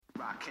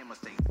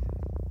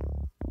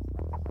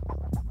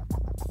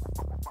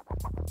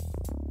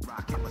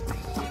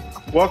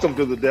Welcome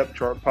to the Depth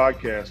Chart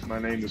Podcast. My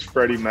name is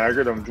Freddie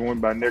Maggard. I'm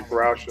joined by Nick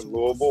Roush in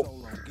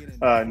Louisville.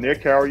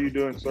 Nick, how are you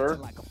doing, sir?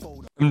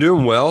 I'm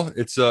doing well.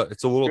 It's a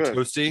little Good.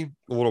 toasty,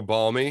 a little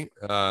balmy.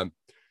 I'm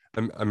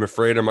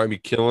afraid I might be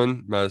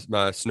killing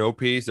my snow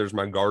peas. There's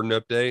my garden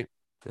update,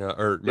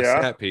 or my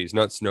snap peas,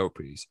 not snow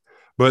peas.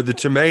 But the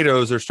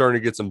tomatoes are starting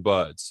to get some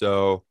buds.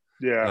 So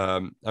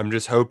I'm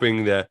just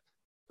hoping that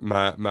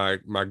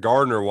my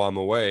gardener while I'm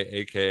away,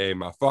 aka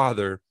my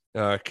father,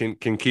 can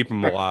keep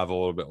them alive a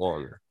little bit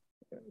longer.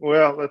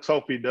 Well, let's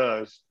hope he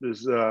does.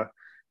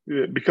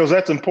 Because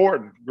that's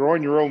important.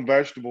 Growing your own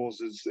vegetables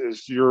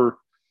is your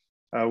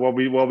what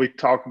we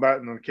talk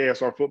about in the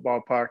KSR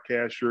football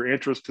podcast. Your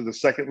interest to the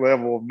second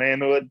level of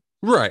manhood,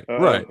 right?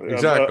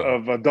 Exactly.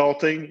 Of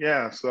adulting.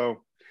 Yeah.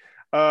 So,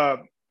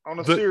 on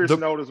a serious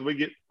note, as we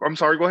get, I'm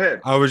sorry. Go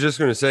ahead. I was just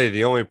going to say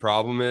the only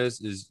problem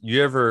is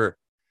you ever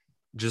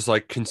just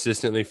like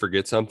consistently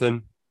forget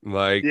something,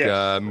 like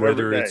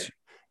whether it's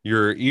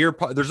your ear.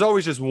 There's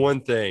always just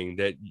one thing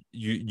that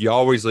you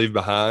always leave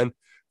behind.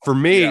 For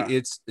me,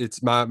 it's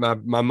my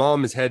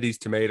mom has had these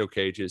tomato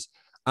cages.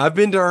 I've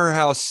been to her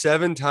house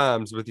 7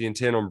 times with the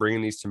intent on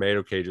bringing these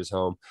tomato cages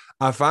home.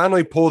 I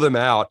finally pull them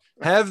out,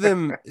 have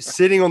them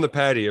sitting on the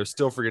patio,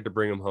 still forget to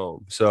bring them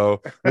home.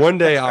 So one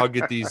day I'll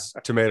get these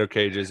tomato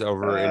cages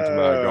over into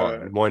my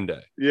garden. One day.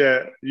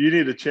 Yeah, you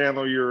need to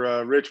channel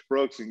your Rich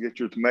Brooks and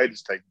get your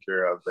tomatoes taken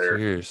care of there.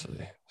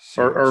 Seriously.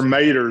 Or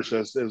maters,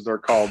 as they're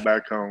called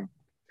back home.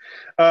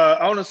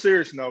 On a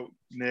serious note,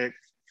 Nick,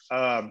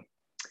 I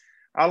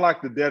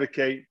like to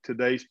dedicate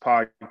today's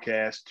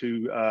podcast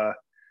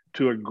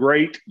to a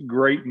great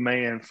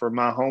man from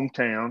my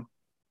hometown.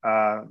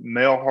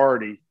 Mel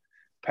Hardy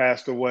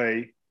passed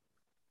away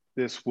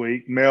this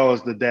week. Mel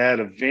is the dad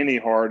of Vinny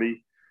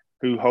Hardy,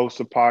 who hosts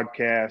a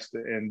podcast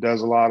and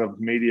does a lot of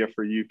media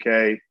for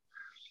UK.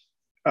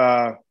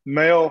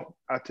 Mel,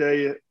 I tell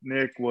you,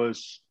 Nick,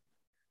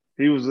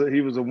 he was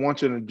a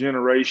once in a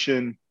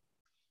generation,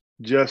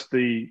 just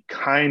the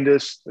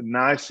kindest,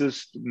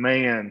 nicest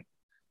man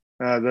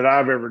that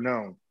I've ever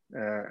known.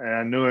 And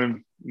I knew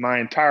him my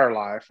entire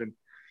life.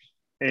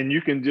 And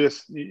you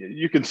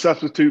can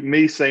substitute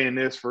me saying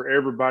this for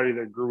everybody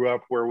that grew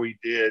up where we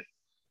did,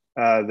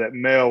 that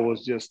Mel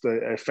was just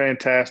a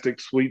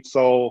fantastic, sweet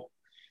soul.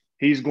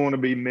 He's going to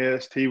be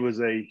missed. He was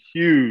a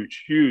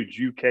huge,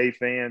 huge UK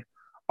fan,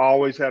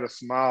 always had a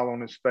smile on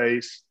his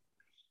face.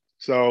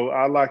 So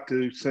I'd like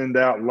to send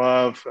out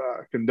love,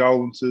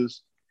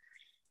 condolences,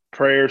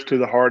 prayers to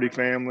the Hardy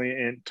family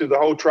and to the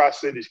whole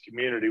Tri-Cities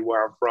community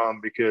where I'm from,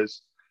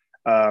 because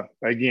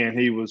again,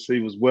 he was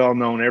well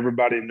known.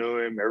 Everybody knew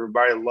him.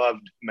 Everybody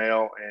loved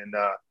Mel, and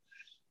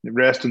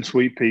rest in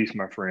sweet peace,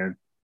 my friend.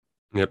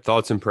 Yep.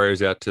 Thoughts and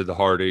prayers out to the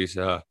Hardys.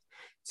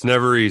 It's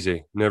never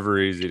easy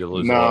to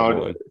lose a loved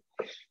one.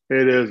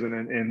 It isn't.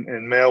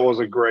 And Mel was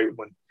a great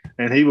one.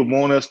 And he would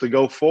want us to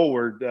go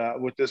forward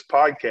with this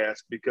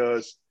podcast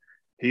because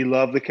he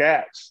loved the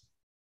Cats.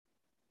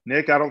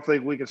 Nick, I don't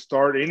think we can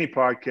start any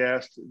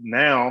podcast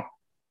now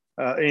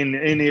in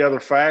any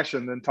other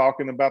fashion than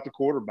talking about the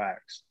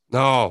quarterbacks.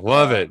 Oh,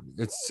 love it.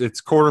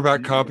 It's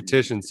quarterback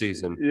competition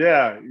season.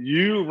 Yeah.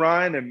 You,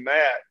 Ryan, and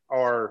Matt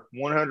are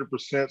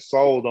 100%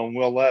 sold on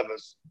Will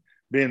Levis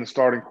being the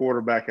starting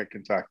quarterback at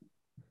Kentucky.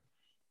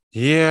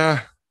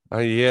 Yeah.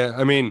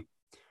 I mean,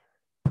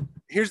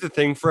 here's the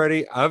thing,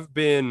 Freddie. I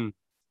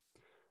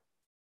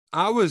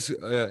was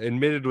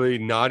admittedly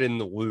not in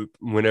the loop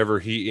whenever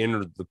he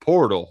entered the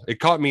portal. It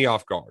caught me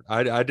off guard.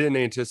 I didn't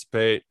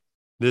anticipate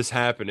this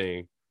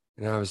happening.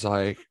 And I was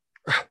like,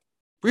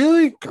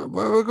 really?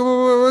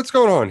 What's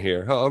going on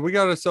here? We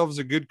got ourselves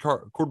a good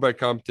quarterback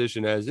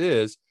competition as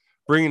is.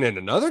 Bringing in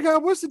another guy?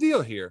 What's the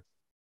deal here?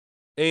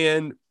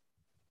 And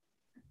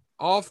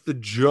off the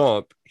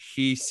jump,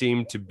 he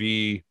seemed to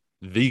be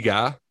the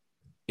guy.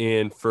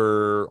 And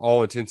for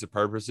all intents and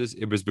purposes,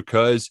 it was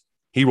because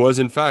he was,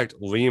 in fact,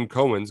 Liam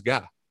Cohen's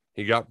guy.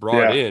 He got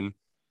brought in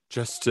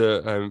just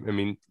to,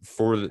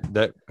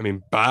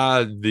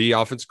 by the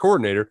offense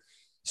coordinator.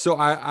 So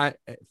I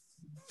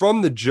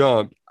from the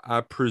jump,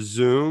 I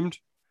presumed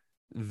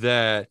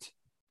that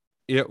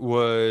it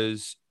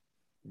was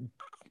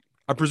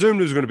going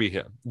to be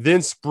him.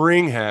 Then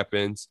spring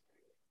happens,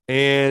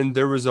 and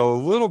there was a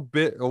little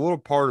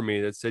part of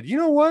me that said, you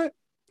know what?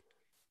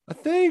 I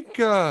think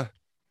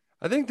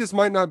this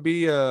might not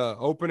be a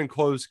open and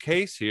closed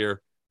case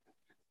here.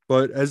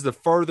 But as the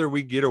farther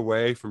we get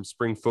away from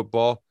spring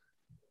football,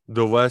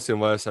 the less and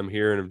less I'm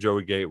hearing of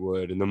Joey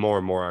Gatewood, and the more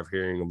and more I'm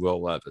hearing of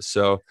Will Levis.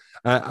 So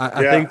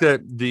I think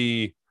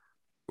that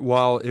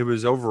while it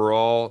was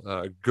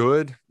overall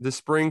good this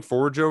spring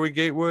for Joey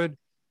Gatewood,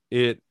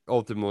 it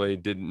ultimately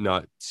did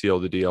not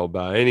seal the deal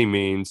by any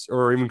means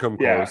or even come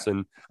close.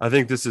 And I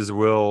think this is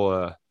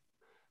Will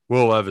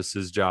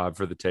Levis's job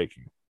for the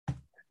taking.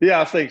 Yeah,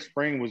 I think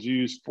spring was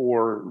used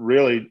for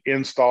really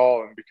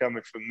install and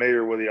becoming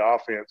familiar with the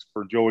offense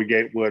for Joey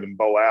Gatewood and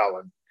Bo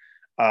Allen.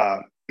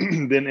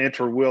 Then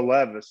enter Will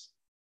Levis.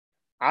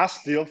 I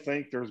still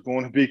think there's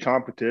going to be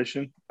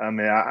competition. I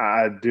mean,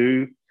 I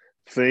do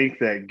think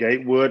that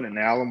Gatewood and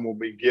Allen will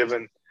be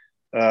given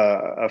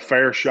a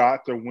fair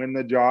shot to win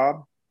the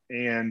job.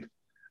 And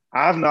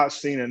I've not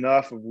seen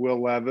enough of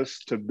Will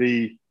Levis to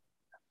be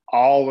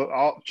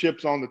all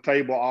chips on the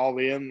table, all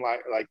in,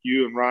 like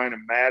you and Ryan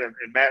and Matt. And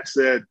Matt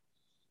said,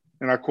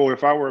 and I quote,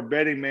 if I were a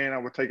betting man, I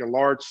would take a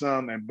large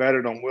sum and bet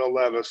it on Will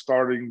Levis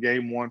starting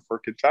game one for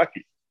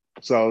Kentucky.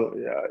 So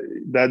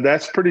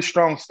that's a pretty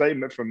strong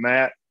statement from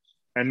Matt.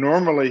 And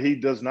normally he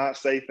does not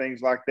say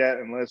things like that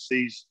unless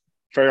he's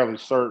fairly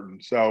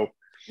certain. So,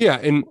 yeah.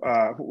 And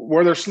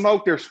where there's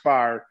smoke, there's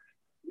fire.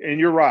 And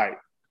you're right.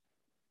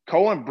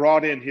 Cohen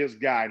brought in his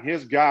guy, and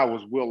his guy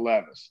was Will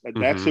Levis.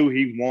 That's who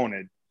he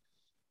wanted.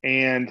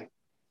 And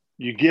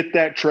you get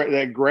that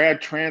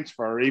grad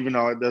transfer, even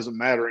though it doesn't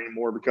matter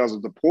anymore because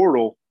of the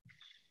portal.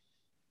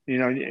 You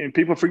know, and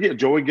people forget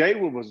Joey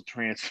Gatewood was a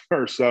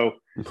transfer. So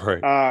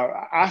right.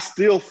 I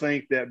still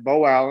think that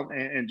Bo Allen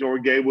and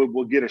Joey Gatewood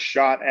will get a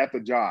shot at the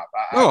job.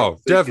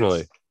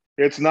 Definitely.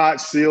 It's not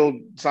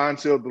signed,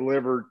 sealed,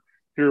 delivered.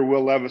 Here,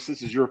 Will Levis,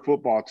 this is your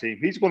football team.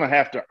 He's going to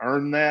have to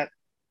earn that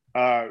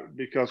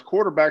because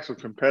quarterbacks are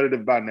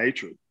competitive by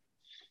nature,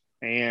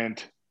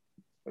 and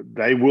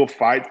they will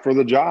fight for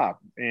the job.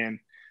 And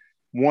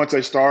once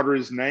a starter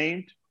is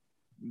named,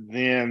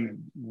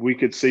 then we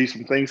could see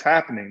some things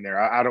happening there.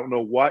 I don't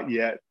know what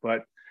yet,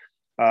 but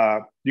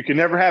you can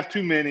never have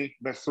too many,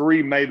 but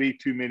 3 may be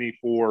too many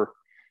for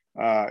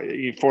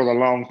the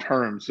long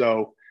term.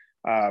 So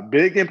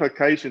big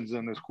implications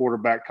in this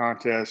quarterback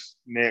contest,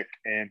 Nick.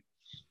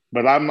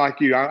 But I'm like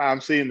you.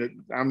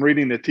 I'm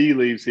reading the tea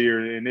leaves here,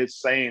 and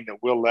it's saying that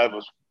Will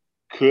Levis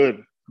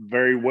could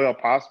very well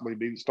possibly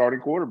be the starting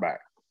quarterback.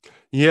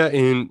 Yeah,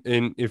 and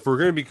if we're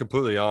going to be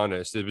completely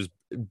honest, it was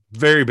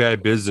very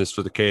bad business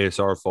for the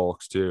KSR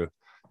folks to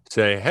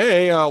say,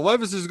 hey,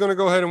 Levis is going to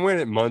go ahead and win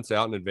it months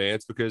out in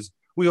advance because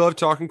we love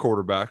talking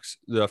quarterbacks.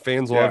 The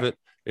fans love it.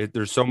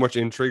 There's so much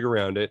intrigue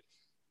around it.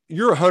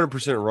 You're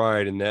 100%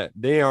 right in that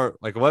they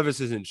aren't like Levis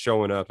isn't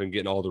showing up and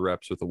getting all the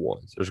reps with the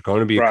ones. There's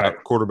going to be a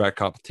quarterback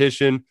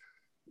competition,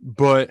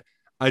 but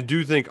I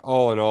do think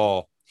all in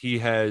all, he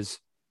has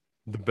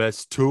the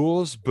best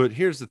tools. But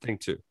here's the thing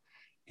too.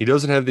 He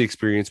doesn't have the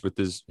experience with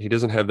this. He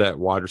doesn't have that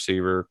wide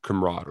receiver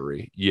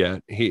camaraderie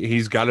yet.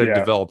 He's got to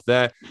develop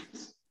that.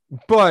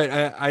 But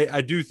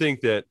I do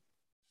think that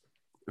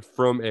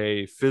from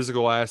a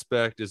physical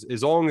aspect,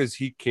 as long as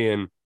he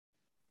can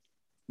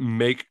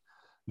make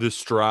the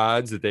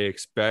strides that they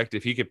expect,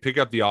 if he can pick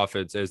up the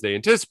offense as they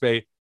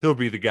anticipate, he'll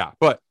be the guy.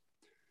 But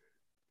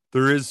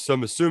there is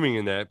some assuming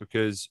in that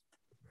because,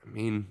 I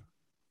mean,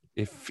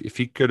 if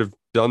he could have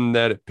done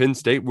that at Penn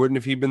State, wouldn't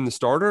have he been the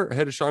starter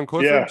ahead of Sean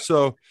Clifford? Yeah.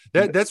 So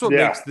that's what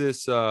makes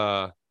this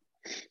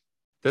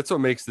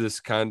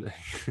kind of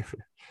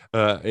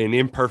an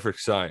imperfect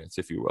science,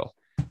 if you will.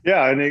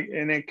 Yeah,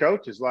 and then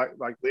coaches like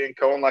Lynn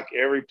Cohen, like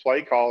every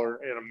play caller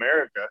in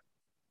America,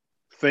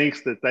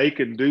 thinks that they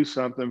can do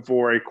something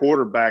for a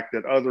quarterback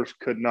that others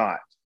could not.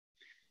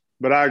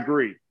 But I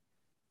agree.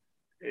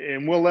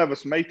 And Will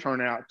Levis may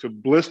turn out to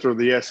blister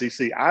the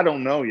SEC. I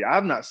don't know yet.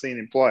 I've not seen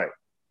him play.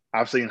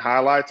 I've seen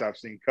highlights, I've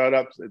seen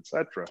cut-ups,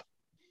 etc.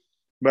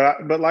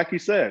 But like you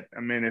said, I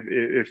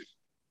mean,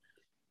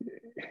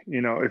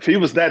 if he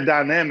was that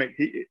dynamic,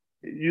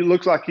 you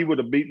looks like he would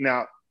have beaten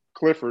out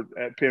Clifford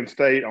at Penn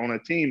State on a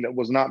team that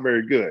was not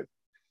very good.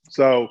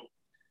 So,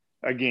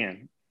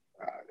 again,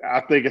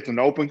 I think it's an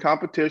open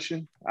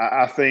competition.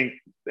 I think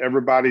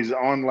everybody's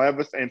on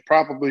Levis and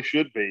probably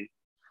should be.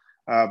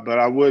 But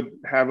I would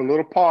have a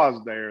little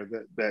pause there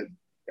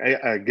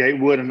that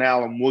Gatewood and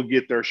Allen will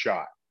get their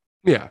shot.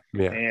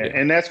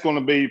 And that's going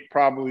to be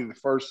probably the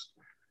first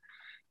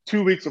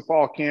 2 weeks of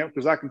fall camp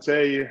because I can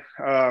tell you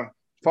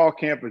fall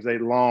camp is a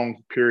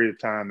long period of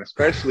time,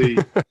 especially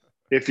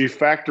if you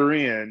factor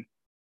in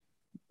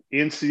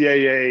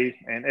NCAA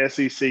and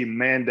SEC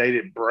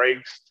mandated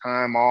breaks,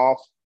 time off,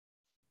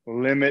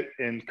 limit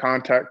in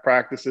contact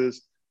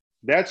practices.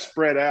 That's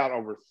spread out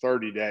over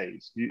 30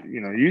 days.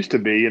 Used to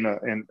be in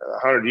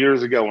 100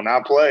 years ago when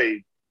I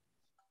played,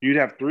 you'd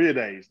have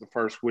 3-a-days the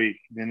first week,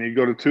 then you'd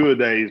go to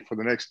 2-a-days for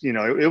the next.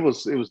 It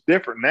was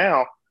different.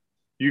 Now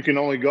you can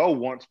only go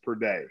once per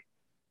day,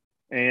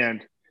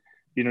 and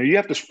you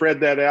have to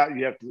spread that out.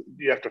 You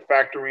have to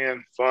factor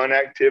in fun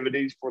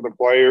activities for the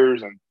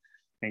players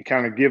and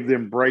kind of give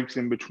them breaks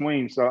in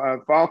between.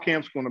 So fall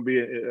camp's going to be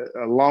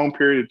a long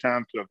period of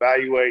time to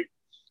evaluate.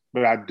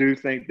 But I do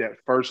think that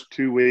first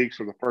 2 weeks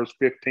or the first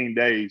 15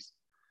 days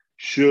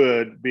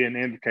should be an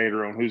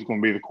indicator on who's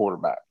going to be the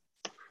quarterback.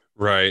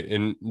 Right.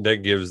 And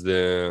that gives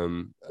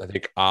them, I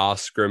think, a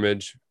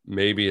scrimmage,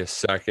 maybe a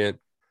second.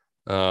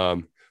 But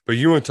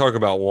you want to talk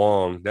about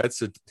Wong.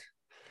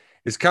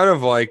 It's kind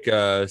of like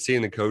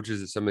seeing the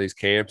coaches at some of these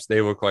camps.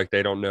 They look like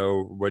they don't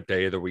know what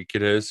day of the week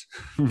it is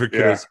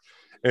because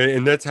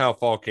and that's how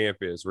fall camp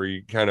is, where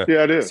you kind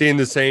of seeing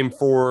the same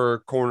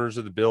 4 corners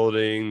of the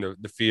building,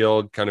 the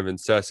field kind of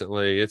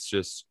incessantly. It's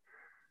just,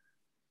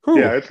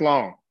 it's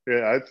long.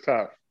 Yeah, it's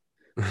tough.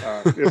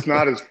 It's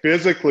not as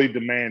physically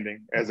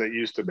demanding as it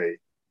used to be.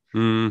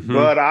 Mm-hmm.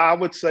 But I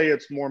would say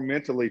it's more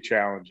mentally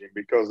challenging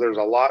because there's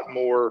a lot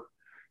more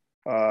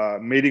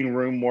meeting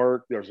room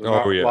work. There's a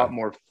Oh yeah. lot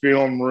more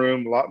film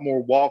room, a lot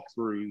more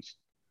walkthroughs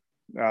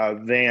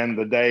than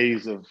the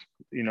days of,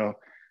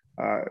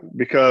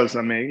 because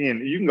I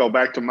mean, you can go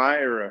back to my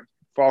era.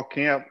 Fall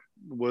camp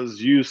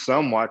was used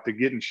somewhat to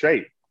get in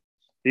shape.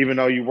 Even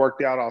though you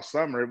worked out all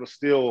summer, it was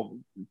still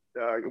A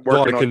lot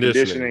working of on conditioning.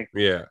 conditioning.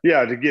 Yeah.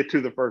 Yeah, to get to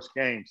the first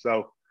game.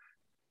 So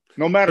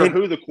no matter And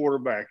who the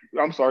quarterback,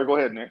 I'm sorry, go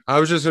ahead, Nick. I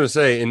was just going to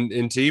say,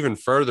 and to even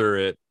further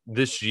it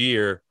this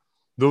year,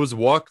 those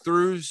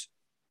walkthroughs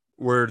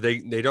where they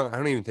don't, I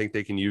don't even think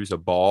they can use a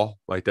ball.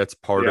 Like that's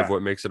part of Yeah.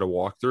 what makes it a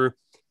walkthrough.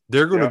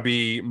 They're going to Yep.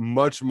 be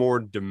much more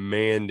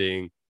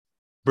demanding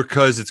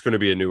because it's going to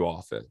be a new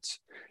offense.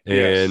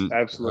 Yes, And,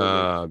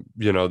 absolutely.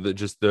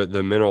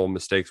 the mental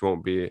mistakes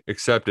won't be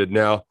accepted.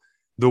 Now,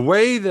 the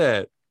way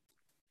that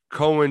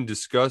Cohen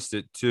discussed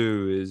it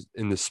too is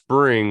in the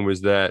spring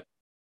was that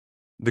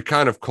the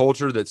kind of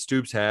culture that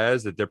Stoops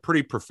has, that they're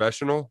pretty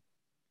professional.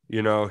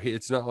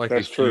 It's not like a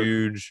That's true.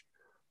 huge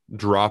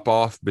drop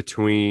off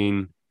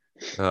between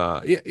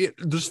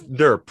just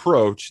their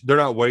approach. They're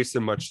not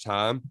wasting much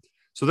time.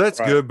 So that's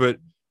Right. good. But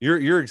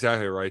you're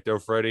exactly right though,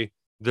 Freddie.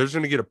 There's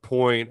going to get a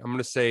point. I'm going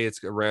to say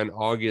it's around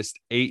August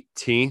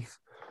 18th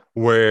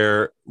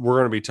where we're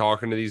going to be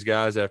talking to these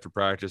guys after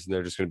practice and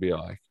they're just going to be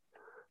like,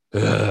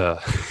 Oh,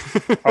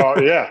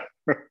 yeah.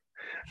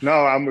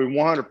 No, I mean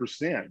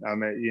 100%. I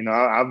mean,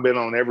 I've been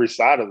on every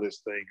side of this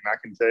thing, and I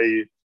can tell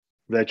you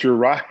that you're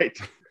right.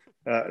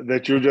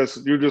 That you're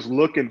just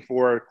looking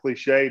for a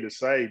cliche to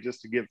say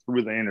just to get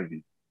through the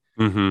interview,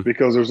 mm-hmm.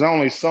 because there's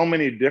only so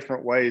many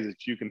different ways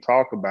that you can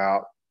talk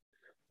about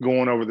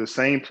going over the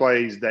same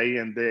plays day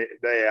in day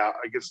out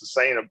against the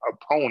same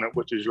opponent,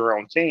 which is your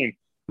own team,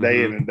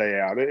 day in and day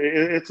out.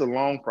 It's a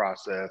long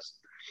process,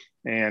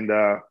 and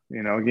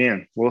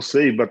again, we'll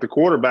see. But the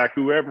quarterback,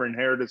 whoever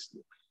inherits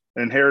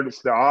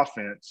the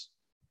offense,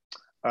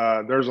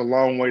 there's a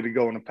long way to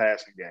go in the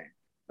passing game.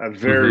 A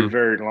very,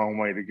 very long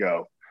way to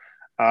go.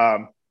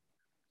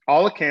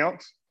 All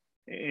accounts,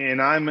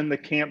 and I'm in the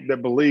camp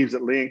that believes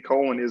that Liam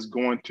Cohen is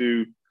going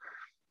to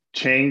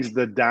change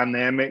the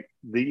dynamic,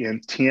 the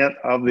intent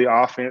of the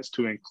offense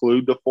to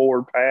include the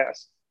forward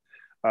pass.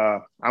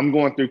 I'm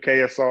going through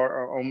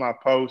KSR on my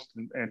post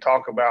and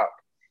talk about,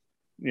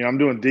 I'm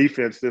doing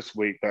defense this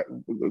week,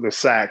 the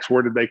sacks,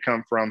 where did they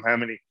come from? How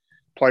many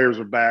players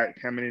are back?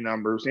 How many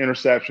numbers,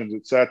 interceptions,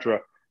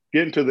 etc.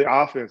 Getting to the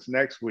offense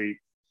next week,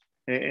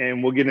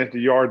 and we'll get into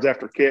yards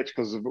after catch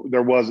because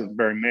there wasn't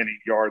very many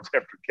yards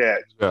after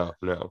catch.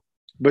 No.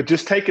 But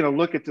just taking a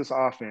look at this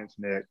offense,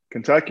 Nick,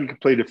 Kentucky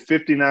completed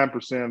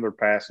 59% of their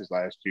passes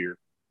last year.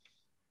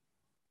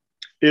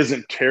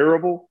 Isn't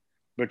terrible,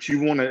 but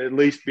you want to at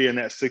least be in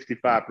that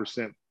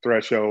 65%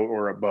 threshold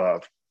or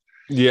above.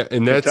 Yeah,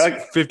 and that's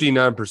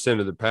 59%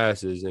 of the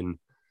passes, and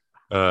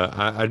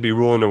I'd be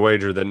willing to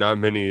wager that not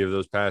many of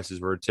those passes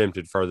were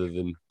attempted further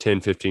than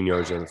 10, 15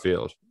 yards on the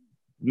field.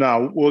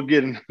 No, we'll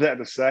get into that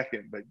in a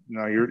second, but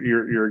no,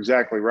 you're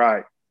exactly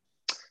right.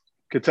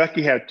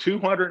 Kentucky had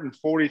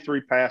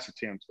 243 pass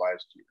attempts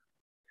last year.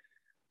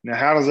 Now,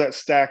 how does that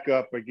stack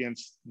up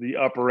against the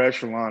upper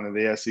echelon of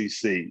the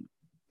SEC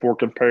for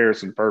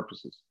comparison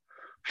purposes?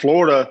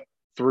 Florida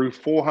threw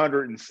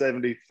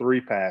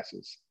 473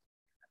 passes.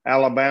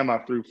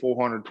 Alabama threw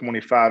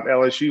 425.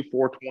 LSU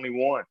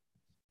 421.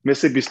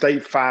 Mississippi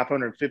State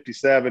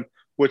 557,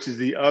 which is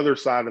the other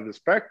side of the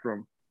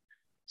spectrum.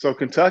 So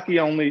Kentucky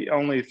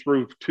only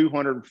threw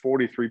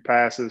 243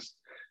 passes,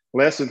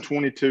 less than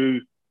 22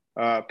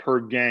 per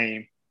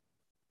game.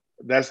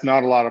 That's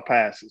not a lot of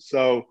passes.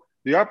 So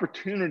the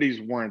opportunities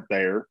weren't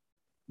there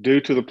due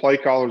to the play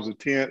caller's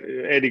intent.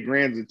 Eddie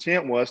Grant's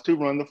intent was to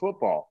run the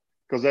football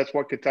because that's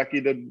what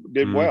Kentucky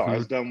did well,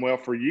 has done well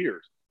for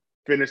years.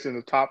 Finished in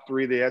the top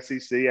three of the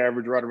SEC,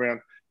 average right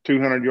around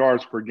 200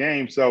 yards per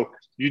game. So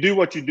you do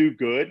what you do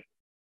good.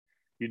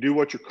 You do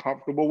what you're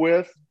comfortable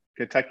with.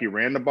 Kentucky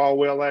ran the ball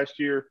well last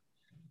year,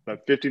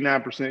 but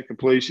 59%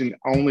 completion,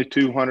 only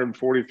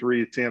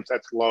 243 attempts.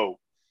 That's low.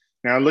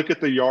 Now look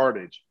at the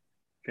yardage.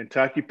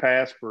 Kentucky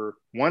passed for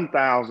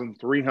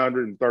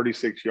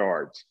 1,336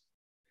 yards.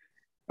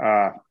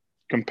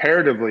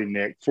 Comparatively,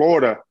 Nick,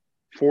 Florida,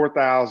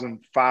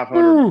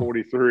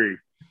 4,543.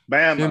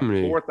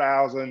 Bama,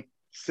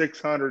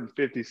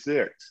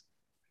 4,656.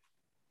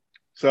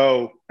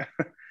 So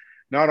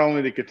not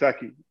only did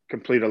Kentucky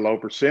complete a low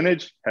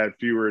percentage, had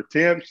fewer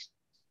attempts,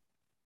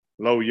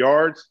 low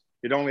yards,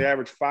 it only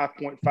averaged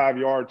 5.5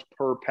 yards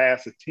per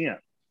pass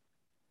attempt.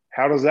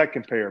 How does that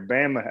compare?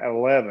 Bama at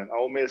 11,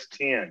 Ole Miss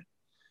 10.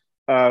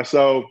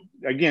 So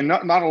again,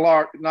 not a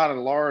large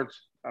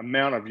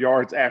amount of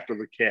yards after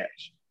the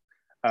catch.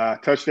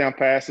 Touchdown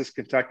passes,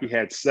 Kentucky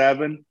had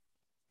 7.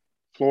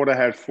 Florida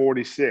had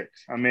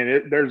 46. I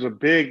mean, there's a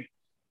big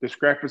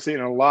discrepancy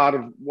and a lot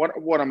of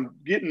what I'm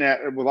getting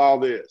at with all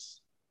this.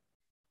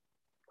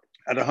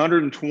 At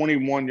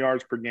 121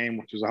 yards per game,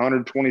 which is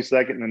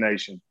 122nd in the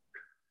nation,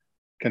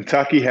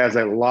 Kentucky has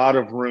a lot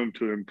of room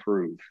to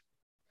improve.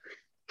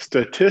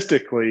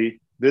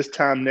 Statistically, this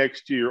time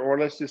next year, or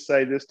let's just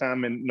say this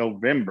time in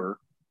November,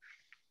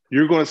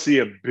 you're going to see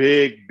a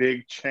big,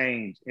 big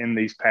change in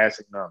these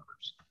passing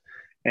numbers.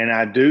 And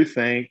I do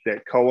think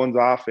that Cohen's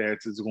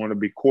offense is going to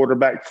be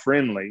quarterback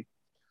friendly,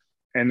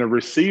 and the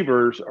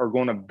receivers are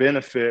going to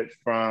benefit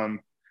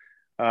from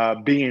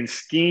being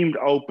schemed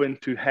open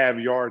to have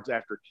yards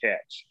after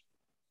catch.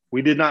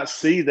 We did not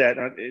see that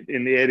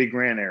in the Eddie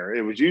Grant era.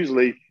 It was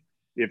usually,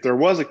 if there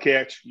was a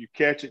catch, you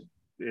catch it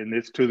and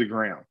it's to the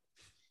ground.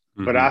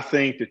 Mm-hmm. But I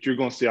think that you're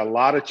going to see a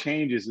lot of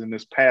changes in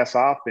this pass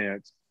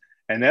offense,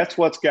 and that's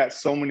what's got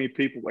so many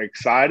people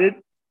excited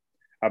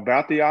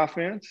about the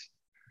offense.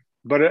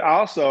 But it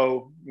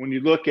also, when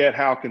you look at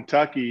how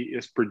Kentucky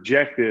is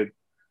projected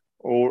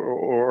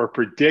or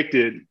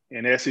predicted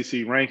in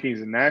SEC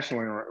rankings and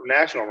national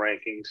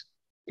rankings,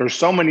 there's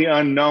so many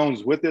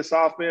unknowns with this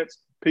offense.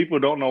 People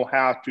don't know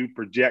how to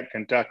project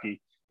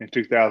Kentucky in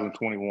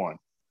 2021.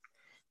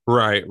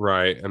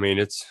 Right. I mean,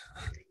 it's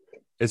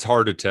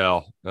hard to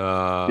tell.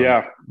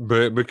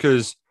 But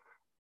because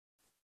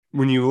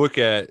when you look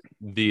at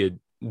the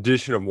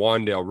addition of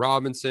Wan'Dale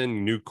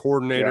Robinson, new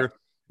coordinator,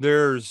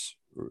 there's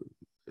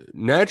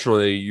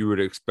naturally you would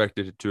expect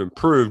it to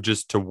improve.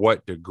 Just to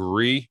what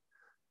degree?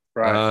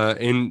 Right.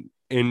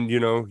 And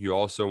you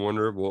also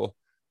wonder, well,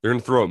 they're going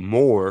to throw it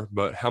more,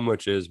 but how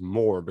much is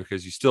more?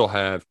 Because you still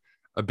have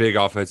a big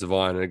offensive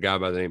line and a guy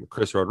by the name of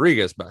Chris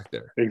Rodriguez back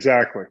there.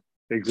 Exactly.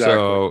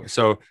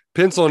 So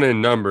penciling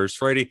in numbers,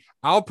 Freddie,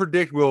 I'll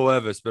predict Will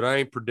Levis, but I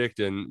ain't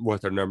predicting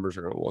what their numbers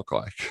are going to look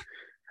like.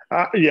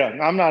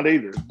 I'm not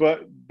either.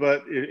 But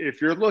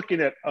if you're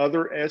looking at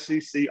other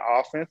SEC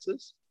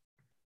offenses,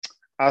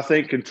 I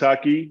think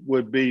Kentucky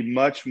would be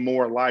much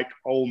more like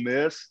Ole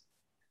Miss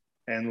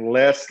and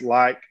less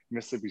like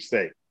Mississippi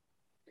State.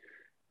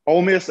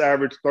 Ole Miss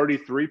averaged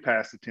 33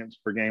 pass attempts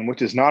per game,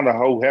 which is not a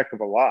whole heck of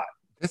a lot.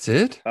 That's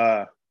it?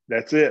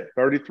 That's it.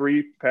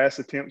 33 pass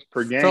attempts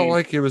per game. Felt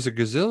like it was a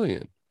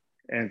gazillion.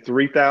 And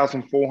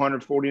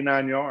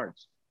 3,449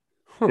 yards.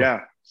 Huh. Yeah.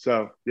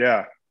 So,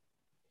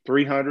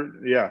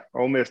 300. Yeah.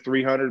 Ole Miss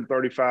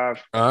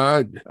 335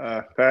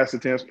 pass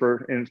attempts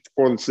for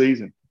the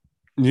season.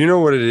 You know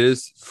what it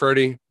is,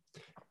 Freddie?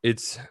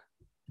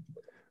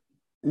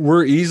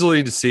 We're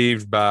easily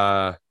deceived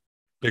by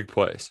big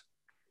plays.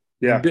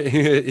 Yeah.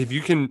 If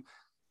you can,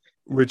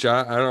 which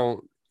I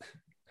don't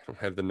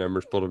have the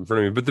numbers pulled up in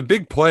front of me, but the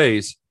big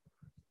plays,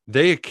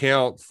 they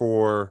account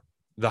for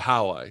the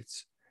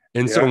highlights.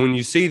 And so when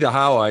you see the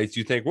highlights,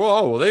 you think,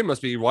 well, they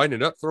must be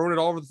winding it up, throwing it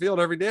all over the field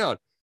every down.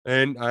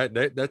 And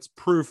that's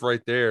proof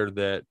right there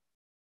that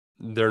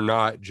they're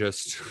not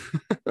just,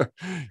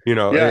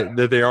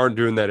 that they aren't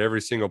doing that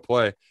every single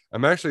play.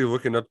 I'm actually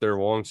looking up their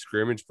long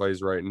scrimmage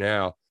plays right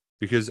now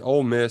because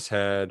Ole Miss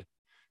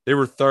they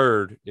were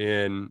third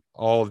in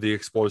all of the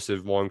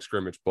explosive long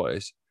scrimmage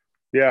plays.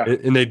 Yeah.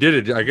 And they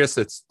did it. I guess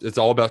it's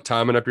all about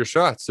timing up your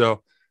shots.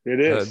 So it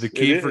is. The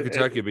key for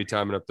Kentucky would be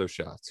timing up those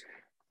shots.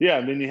 Yeah.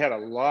 And then you had a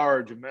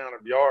large amount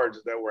of yards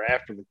that were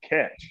after the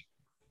catch.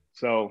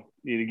 So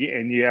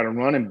you had a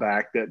running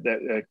back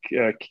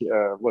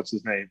what's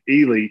his name?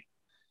 Ely,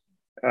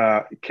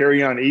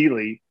 Kerryon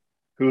Ely,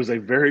 who was a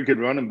very good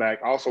running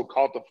back, also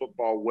caught the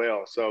football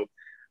well. So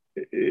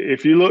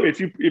if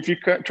you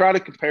try to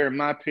compare, in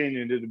my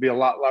opinion, it'd be a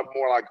lot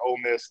more like Ole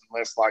Miss and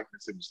less like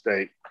Mississippi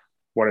State,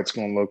 what it's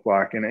going to look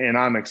like. And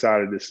I'm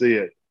excited to see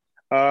it.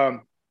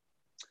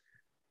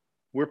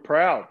 We're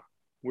proud.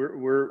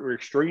 We're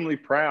extremely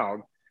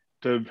proud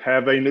to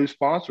have a new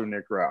sponsor,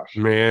 Nick Roush.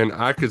 Man,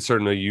 I could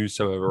certainly use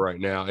some of it right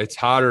now. It's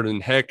hotter than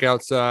heck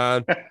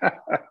outside.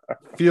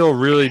 Feel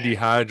really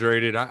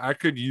dehydrated. I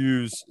could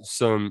use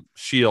some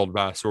Shield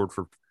by Sword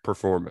for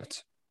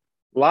Performance.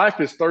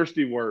 Life is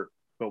thirsty work,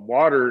 but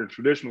water and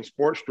traditional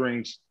sports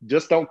drinks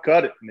just don't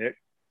cut it, Nick.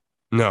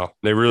 No,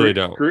 they really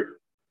don't.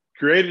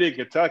 Created in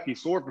Kentucky,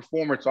 Sword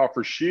Performance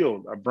offers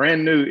Shield, a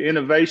brand new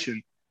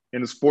innovation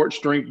in the sports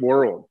drink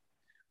world.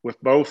 With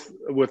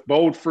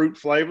bold fruit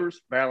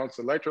flavors, balanced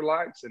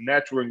electrolytes, and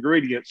natural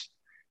ingredients,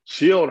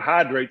 Shield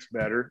hydrates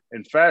better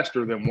and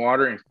faster than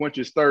water and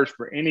quenches thirst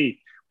for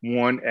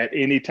anyone at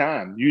any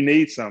time. You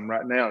need some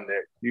right now,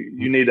 Nick.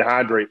 You need to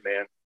hydrate,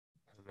 man.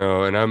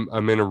 No, and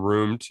I'm in a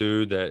room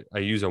too that I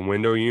use a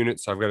window unit,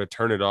 so I've got to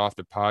turn it off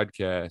to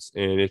podcast,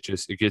 and it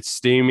gets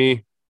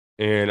steamy.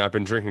 And I've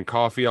been drinking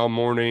coffee all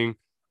morning.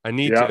 I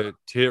need to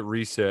hit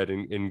reset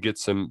and get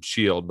some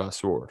Shield by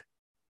Sword.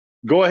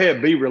 Go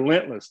ahead, be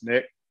relentless,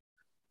 Nick.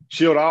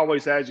 Shield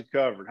always has you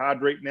covered.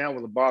 Hydrate now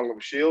with a bottle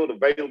of Shield,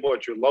 available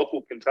at your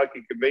local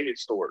Kentucky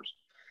convenience stores.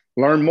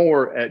 Learn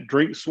more at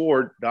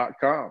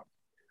drinksword.com.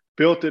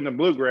 Built in the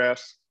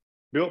Bluegrass,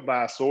 built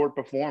by Sword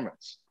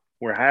Performance.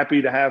 We're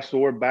happy to have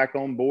Sword back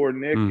on board,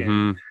 Nick,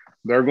 and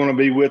they're going to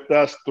be with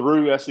us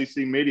through SEC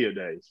Media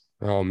Days.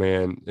 Oh,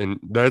 man. And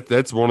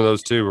that's one of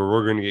those, too, where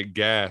we're going to get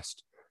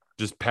gassed,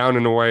 just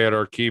pounding away at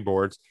our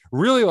keyboards.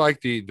 Really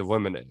like the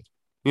lemonade.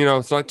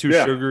 It's not too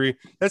sugary.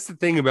 That's the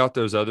thing about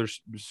those other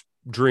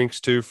drinks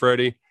too,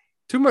 Freddie.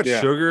 too much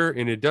Yeah. sugar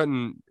and it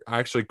doesn't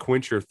actually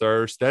quench your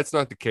thirst. That's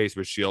not the case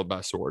with Shield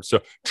by Sword.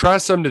 So try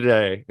some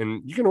today,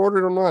 and you can order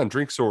it online,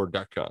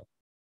 drinksword.com.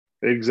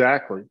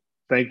 Exactly.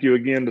 Thank you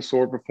again to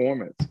Sword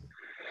Performance.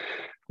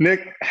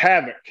 Nick,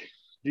 havoc,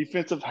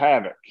 defensive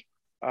havoc.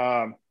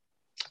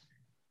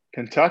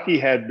 Kentucky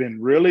had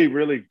been really,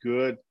 really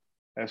good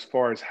as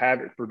far as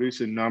havoc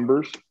producing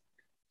numbers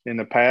in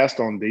the past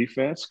on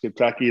defense.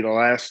 Kentucky, the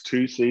last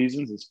 2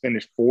 seasons, has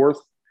finished 4th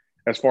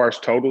as far as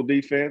total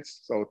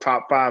defense. So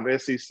top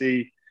 5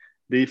 SEC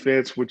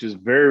defense, which is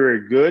very,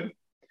 very good.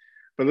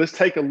 But let's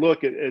take a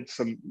look at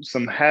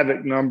some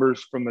havoc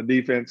numbers from the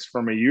defense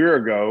from a year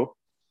ago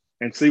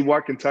and see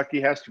what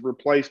Kentucky has to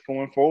replace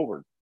going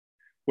forward.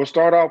 We'll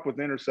start off with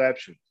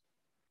interceptions.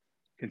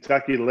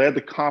 Kentucky led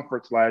the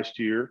conference last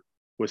year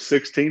with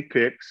 16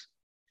 picks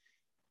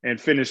and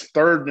finished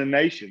 3rd in the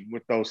nation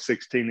with those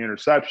 16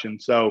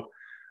 interceptions. So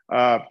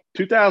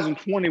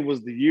 2020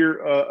 was the year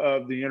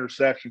of the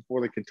interception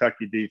for the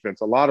Kentucky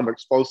defense. A lot of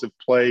explosive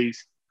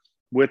plays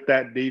with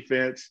that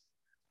defense.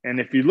 And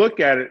if you look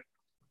at it,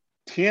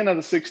 10 of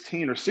the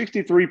 16 or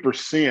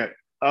 63%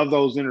 of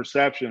those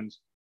interceptions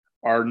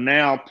are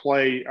now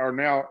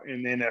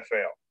in the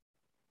NFL.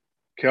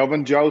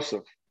 Kelvin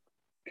Joseph,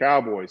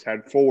 Cowboys,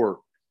 had 4.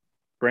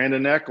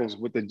 Brandon Eccles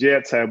with the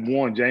Jets had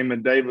 1.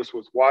 Jamin Davis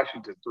with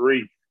Washington,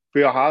 3.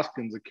 Phil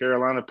Hoskins, the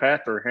Carolina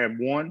Panther, had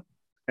 1.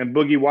 And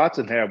Boogie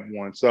Watson had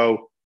 1.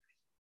 So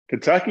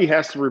Kentucky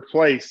has to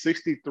replace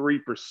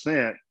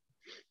 63%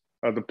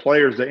 of the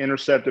players that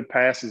intercepted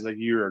passes a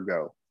year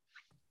ago.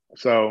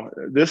 So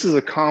this is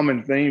a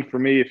common theme for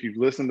me if you've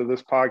listened to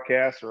this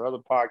podcast or other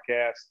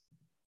podcasts,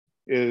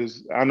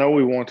 is I know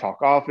we want to talk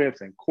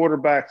offense and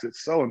quarterbacks.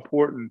 It's so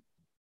important.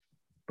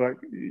 But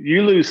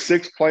you lose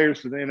 6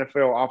 players to the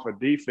NFL off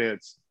of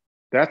defense,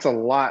 that's a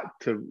lot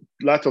to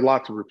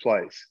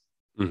replace.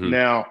 Mm-hmm.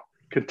 Now,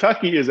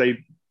 Kentucky is a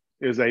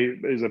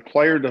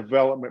player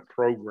development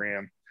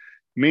program,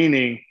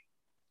 meaning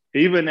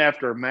even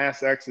after a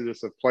mass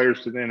exodus of players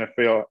to the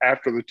NFL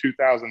after the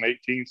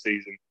 2018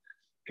 season,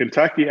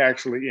 Kentucky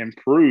actually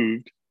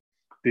improved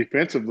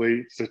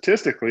defensively,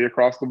 statistically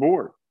across the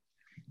board.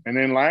 And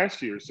then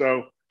last year.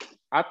 So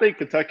I think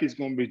Kentucky's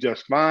going to be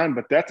just fine,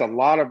 but that's a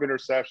lot of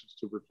interceptions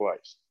to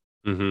replace.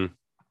 Mm-hmm.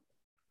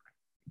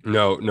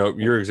 No,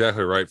 you're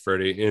exactly right,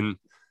 Freddie. In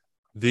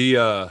the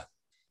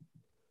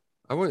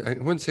I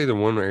wouldn't say the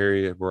one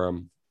area where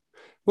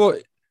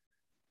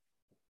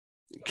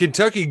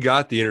Kentucky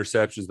got the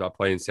interceptions by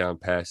playing sound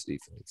pass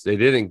defense. They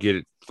didn't get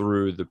it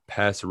through the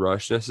pass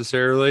rush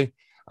necessarily.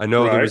 I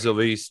know there was at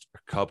least a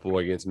couple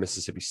against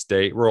Mississippi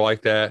State were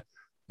like that.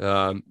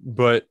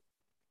 But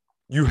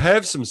you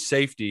have some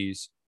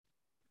safeties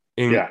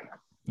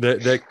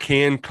that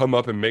can come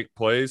up and make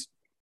plays,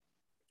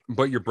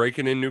 but you're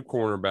breaking in new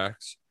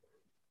cornerbacks.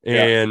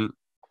 And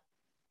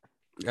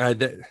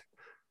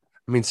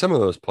some of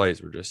those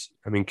plays were just,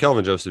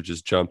 Kelvin Joseph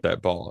just jumped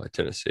that ball at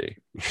Tennessee,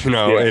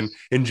 and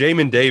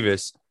Jamin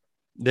Davis,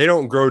 they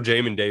don't grow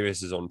Jamin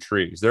Davises on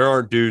trees. There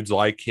aren't dudes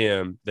like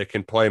him that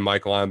can play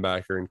Mike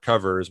linebacker and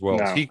cover as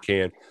well as he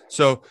can.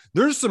 So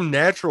there's some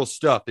natural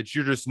stuff that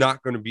you're just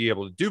not going to be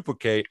able to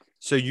duplicate.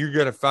 So you're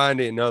going to find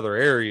it in other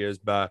areas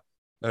by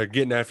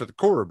getting after the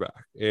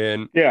quarterback.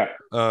 And,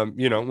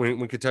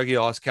 when Kentucky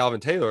lost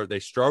Calvin Taylor, they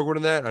struggled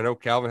in that. I know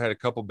Calvin had a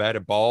couple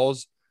batted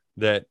balls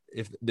that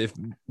if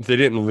they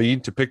didn't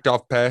lead to picked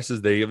off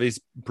passes, they at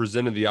least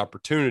presented the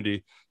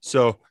opportunity.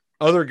 So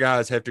other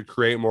guys have to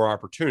create more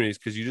opportunities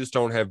because you just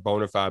don't have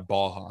bona fide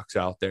ball hawks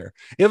out there,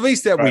 at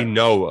least that we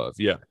know of.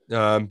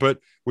 But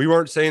we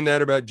weren't saying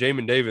that about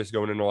Jamin Davis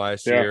going into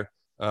last year.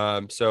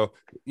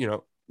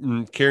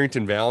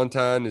 Carrington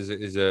Valentine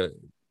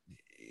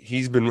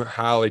he's been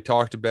highly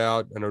talked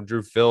about. I know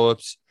Drew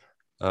Phillips.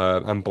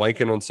 I'm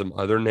blanking on some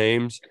other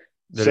names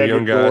that are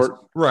young guys.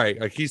 Right.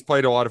 Like he's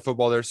played a lot of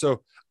football there.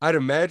 So I'd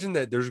imagine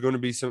that there's going to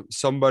be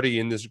somebody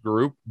in this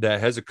group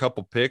that has a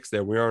couple picks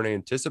that we aren't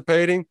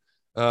anticipating.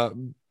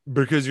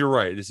 Because you're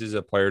right, this is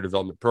a player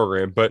development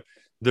program, but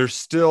there's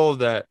still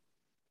that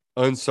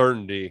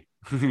uncertainty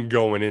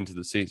going into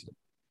the season.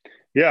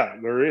 Yeah,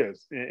 there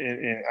is.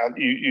 And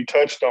you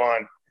touched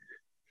on,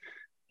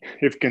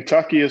 if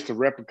Kentucky is to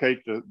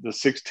replicate the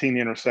 16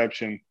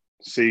 interception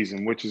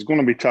season, which is going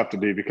to be tough to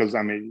do because,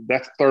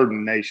 that's 3rd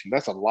in the nation.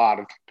 That's a lot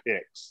of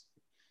picks.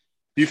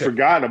 You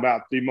forgot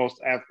about the most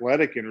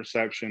athletic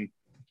interception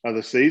of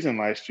the season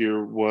last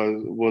year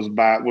was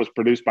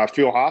produced by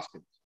Phil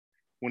Hoskins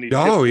when he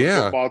tipped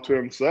the football to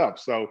himself.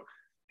 So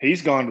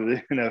he's gone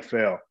to the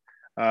NFL.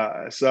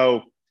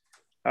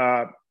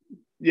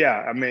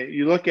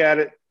 You look at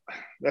it,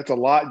 that's a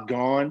lot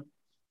gone.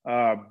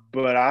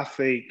 But I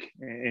think,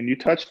 and you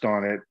touched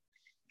on it,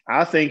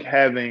 I think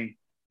having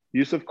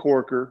Yusuf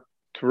Corker,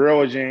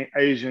 Terrell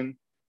Asian,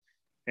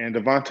 and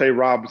Devontae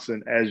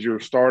Robinson as your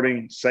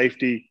starting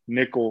safety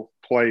nickel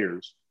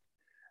players,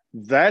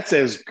 that's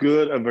as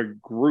good of a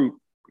group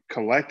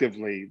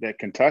collectively that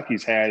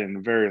Kentucky's had in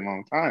a very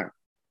long time.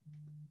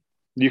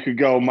 You could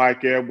go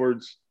Mike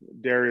Edwards,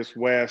 Darius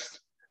West,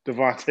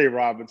 Devontae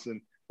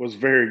Robinson was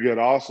very good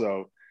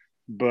also.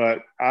 but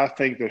I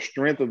think the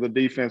strength of the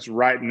defense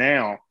right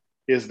now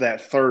is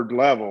that third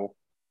level,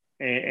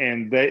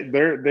 and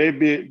they're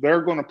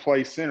going to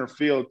play center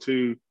field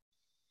to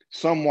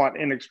somewhat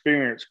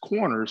inexperienced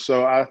corners.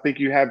 So I think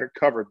you have it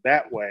covered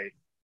that way.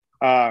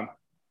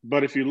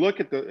 But if you look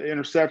at the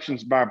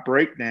interceptions by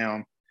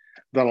breakdown,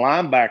 the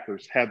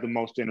linebackers had the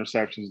most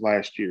interceptions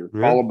last year,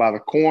 followed by the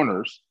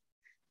corners,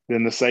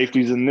 then the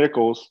safeties and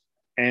nickels,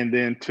 and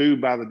then 2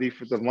 by the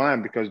defensive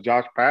line because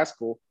Josh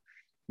Paschal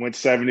went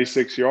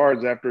 76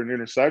 yards after an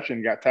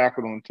interception, got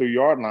tackled on the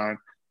 2-yard line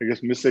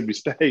against Mississippi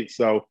State.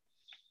 So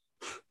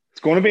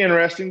it's going to be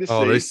interesting to see.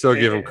 Oh, they still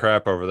give him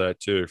crap over that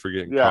too for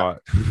getting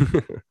caught.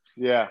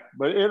 Yeah,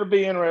 but it'll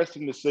be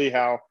interesting to see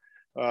how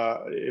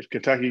if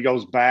Kentucky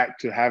goes back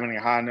to having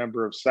a high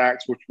number of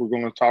sacks, which we're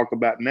going to talk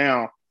about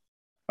now.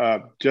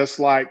 Just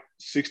like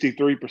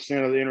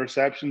 63% of the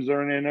interceptions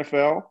are in the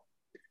NFL,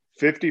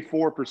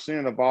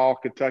 54% of all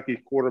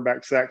Kentucky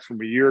quarterback sacks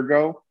from a year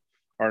ago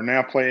are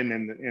now playing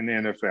in the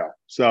NFL.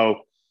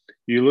 So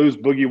you lose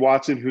Boogie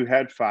Watson, who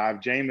had 5.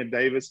 Jamin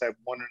Davis had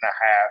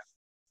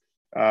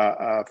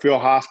 1.5. Phil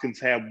Hoskins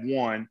had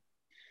 1.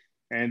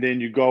 And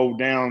then you go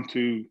down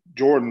to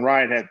Jordan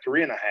Wright had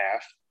 3.5,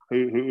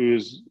 who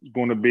is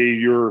going to be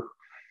your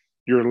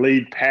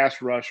lead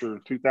pass rusher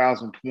in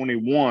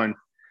 2021.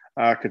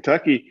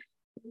 Kentucky,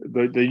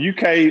 the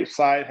UK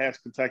side has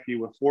Kentucky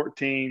with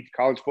 14.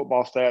 College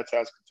Football Stats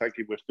has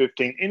Kentucky with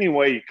 15. Any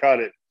way you cut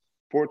it,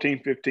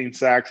 14, 15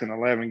 sacks in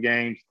 11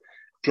 games.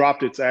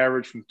 Dropped its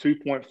average from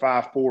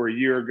 2.54 a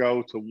year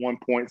ago to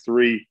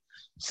 1.3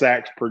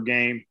 sacks per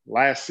game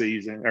last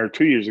season, or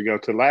 2 years ago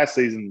to last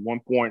season,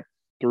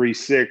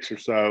 1.36 or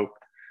so.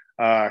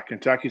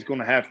 Kentucky's going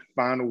to have to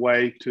find a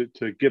way to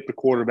get the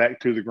quarterback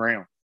to the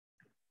ground.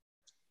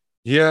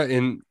 Yeah,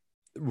 and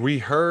we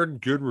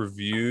heard good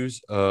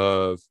reviews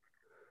of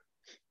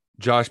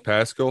Josh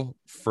Paschal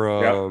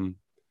from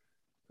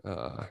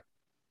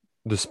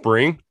the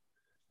spring,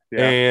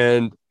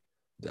 and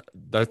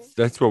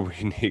that's what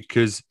we need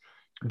because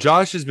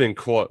Josh has been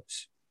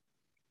close.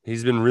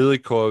 He's been really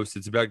close.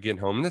 It's about getting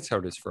home, and that's how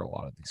it is for a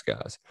lot of these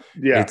guys.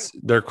 Yeah,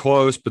 they're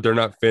close, but they're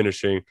not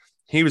finishing.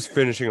 He was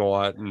finishing a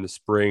lot in the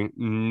spring.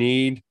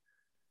 Need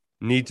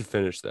to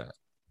finish that.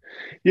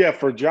 Yeah,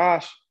 for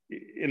Josh,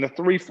 in the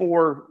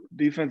 3-4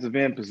 defensive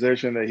end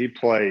position that he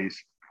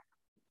plays,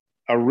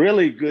 a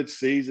really good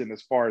season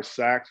as far as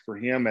sacks for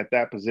him at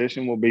that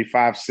position will be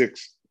 5,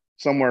 6,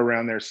 somewhere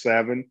around there,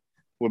 7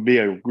 would be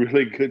a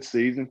really good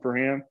season for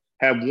him.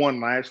 Had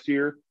 1 last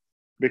year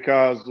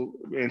because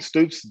in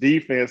Stoops'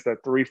 defense,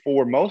 that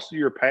 3-4, most of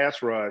your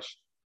pass rush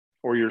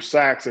or your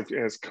sacks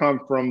has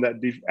come from that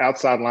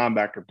outside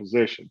linebacker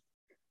position.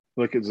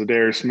 Look at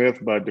Zadarius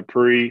Smith, Bud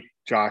Dupree,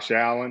 Josh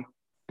Allen,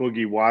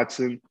 Boogie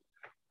Watson.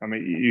 I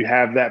mean, you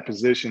have that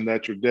position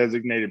that's your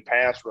designated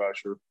pass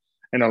rusher,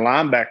 and the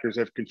linebackers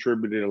have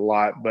contributed a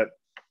lot. But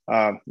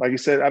like you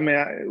said, I mean,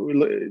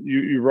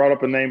 you brought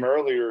up a name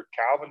earlier,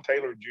 Calvin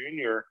Taylor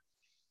Jr.,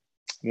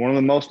 one of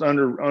the most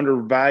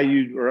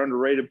undervalued or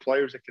underrated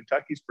players that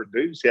Kentucky's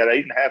produced. He had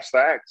 8.5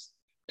 sacks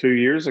 2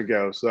 years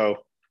ago. So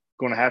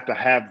going to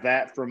have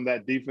that from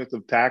that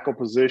defensive tackle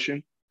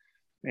position.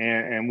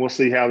 And we'll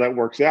see how that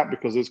works out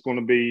because it's going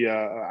to be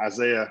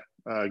Isaiah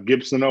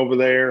Gibson over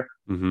there.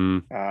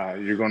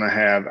 Mm-hmm. You're going to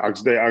have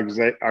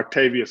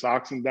Octavius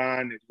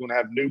Oxendine. You're going to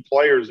have new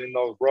players in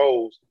those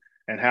roles,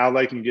 and how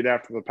they can get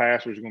after the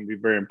passer is going to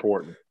be very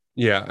important.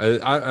 Yeah,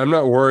 I'm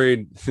not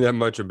worried that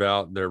much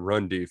about their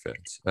run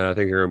defense. I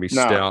think they're going to be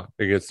stout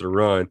against the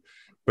run,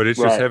 but it's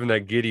just having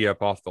that giddy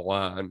up off the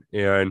line.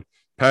 And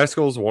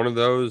Paschal's one of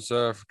those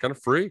kind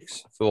of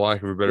freaks, for the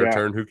lack of a better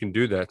term, who can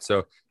do that.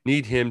 So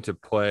need him to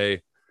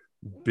play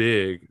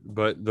big.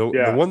 But the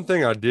one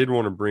thing I did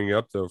want to bring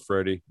up, though,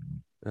 Freddie,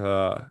 we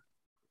were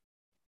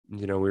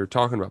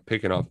talking about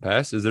picking off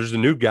passes. There's a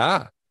new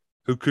guy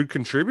who could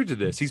contribute to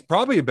this. He's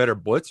probably a better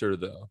blitzer,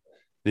 though,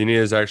 than he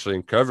is actually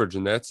in coverage,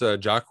 and that's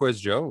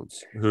Jaquez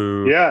Jones,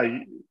 who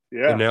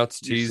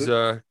announced he's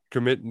going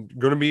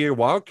to be a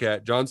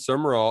Wildcat. John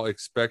Summerall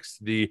expects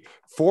the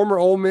former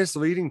Ole Miss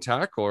leading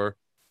tackler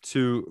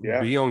to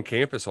be on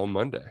campus on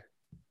Monday.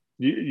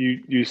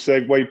 You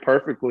segue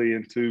perfectly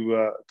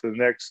into the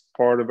next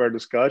part of our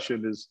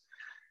discussion is,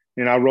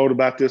 and I wrote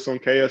about this on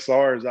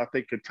KSR, is I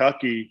think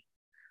Kentucky,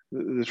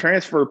 the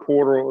transfer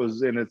portal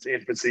is in its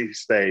infancy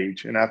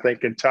stage, and I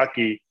think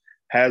Kentucky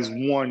has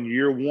won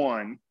year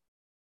 1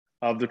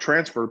 of the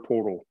transfer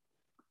portal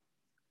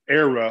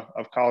era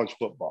of college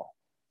football.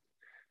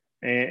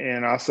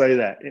 And I'll say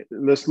that.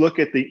 Let's look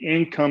at the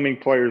incoming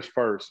players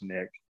first,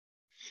 Nick.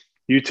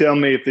 You tell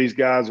me if these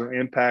guys are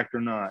impact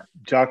or not.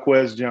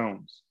 Jaquez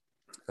Jones.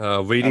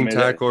 Leading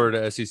tackler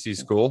at SEC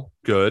school.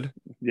 Good.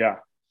 Yeah.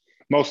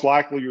 Most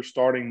likely you're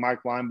starting Mike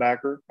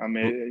linebacker. I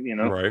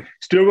mean,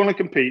 still going to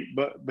compete.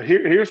 But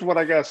here's what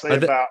I got to say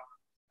about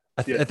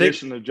the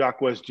addition of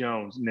Jaquez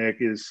Jones, Nick,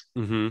 is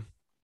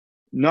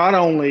not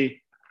only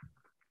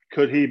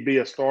could he be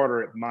a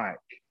starter at Mike,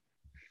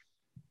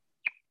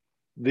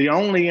 the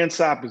only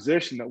inside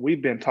position that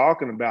we've been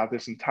talking about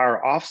this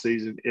entire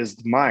offseason is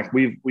Mike.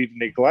 We've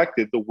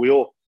neglected the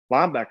Will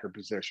linebacker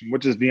position,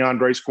 which is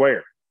DeAndre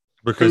Square.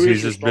 Because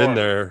he's just been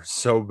there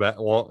so bad.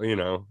 Well, he's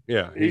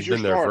your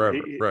been there starter.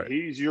 forever. Right.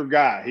 He's your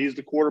guy. He's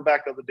the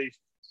quarterback of the defense.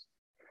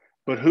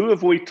 But who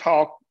have we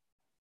talked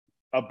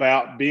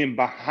about being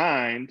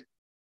behind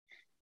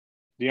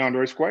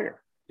DeAndre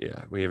Square?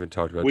 Yeah, we haven't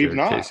talked about Jared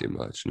Casey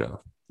much,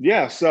 no.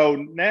 Yeah, so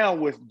now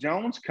with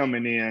Jones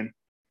coming in,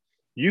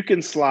 you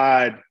can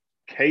slide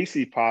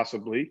Casey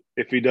possibly,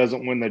 if he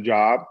doesn't win the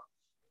job,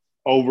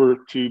 over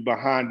to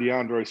behind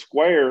DeAndre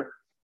Square.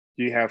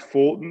 You have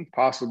Fulton,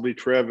 possibly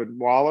Trevin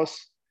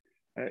Wallace.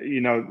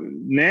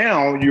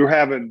 Now you're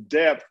having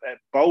depth at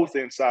both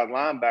inside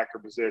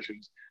linebacker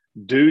positions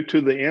due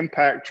to the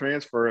impact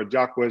transfer of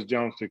Jacquez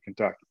Jones to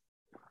Kentucky.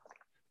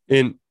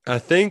 And I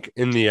think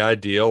in the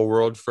ideal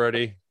world,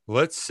 Freddie,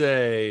 let's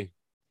say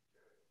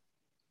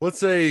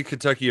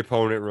Kentucky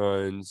opponent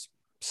runs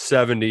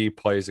 70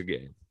 plays a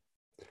game.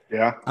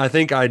 Yeah. I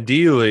think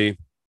ideally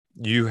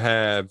you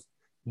have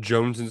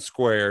Jones and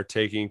Square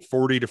taking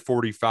 40 to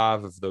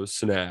 45 of those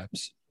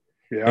snaps.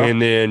 Yeah.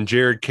 And then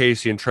Jared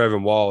Casey and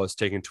Trevin Wallace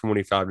taking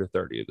 25 to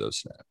 30 of those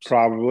snaps.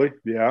 Probably.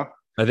 Yeah.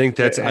 I think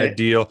that's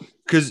ideal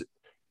because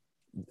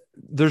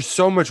there's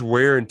so much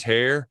wear and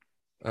tear.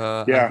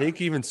 I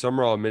think even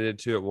Summerall admitted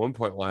to at one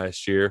point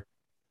last year,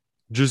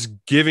 just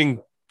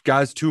giving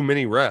guys too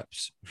many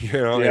reps,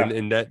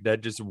 and that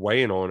just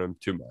weighing on them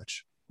too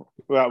much.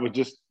 Well, with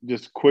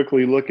just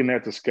quickly looking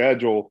at the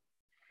schedule,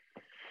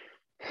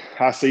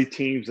 I see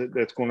teams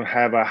that's going to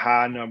have a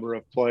high number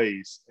of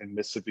plays in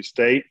Mississippi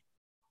State,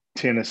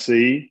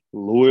 Tennessee,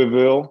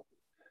 Louisville.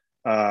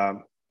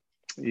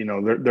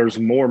 There's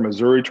more.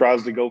 Missouri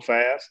tries to go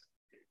fast.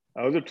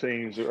 Other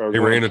teams are. They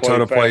ran a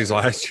ton of plays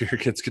last year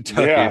against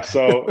Kentucky. Yeah,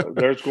 so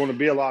there's going to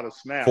be a lot of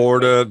snaps.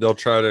 Florida, they'll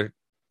try to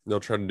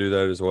do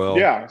that as well.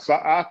 Yeah, so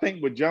I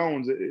think with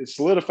Jones, it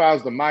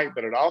solidifies the mic,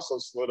 but it also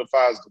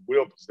solidifies the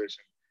will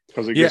position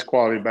because it gets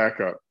quality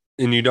backup.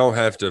 And you don't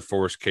have to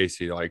force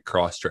Casey to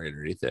cross train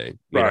or anything.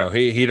 Right.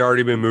 He'd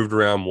already been moved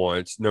around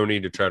once. No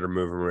need to try to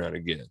move him around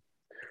again.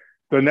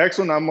 The next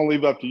one I'm going to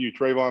leave up to you,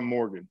 Trayvon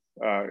Morgan.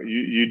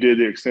 You did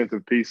the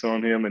extensive piece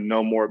on him and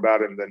know more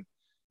about him than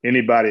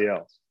anybody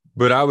else.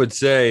 But I would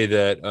say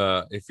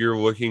that if you're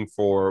looking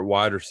for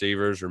wide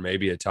receivers or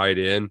maybe a tight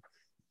end,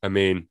 I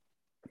mean,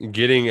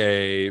 getting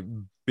a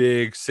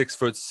big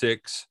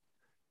 6'6"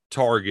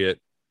 target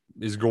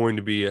is going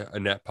to be a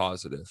net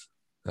positive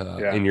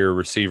in your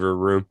receiver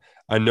room.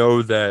 I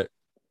know that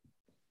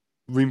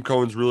Liam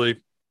Cohen's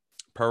really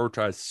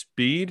prioritized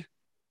speed,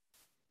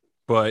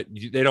 but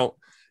they don't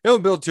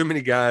build too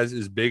many guys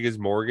as big as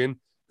Morgan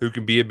who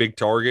can be a big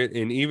target.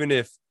 And even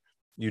if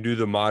you do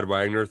the Mod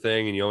Wagner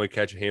thing and you only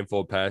catch a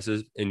handful of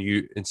passes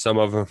and some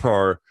of them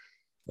are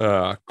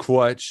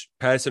clutch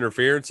pass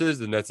interferences,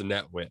 then that's a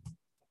net win.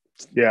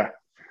 Yeah,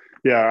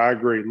 I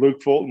agree.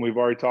 Luke Fulton, we've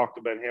already talked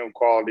about him,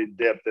 quality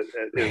depth at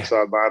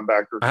inside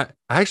linebacker. I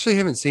actually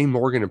haven't seen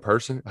Morgan in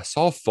person. I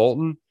saw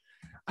Fulton.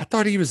 I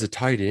thought he was a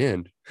tight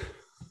end.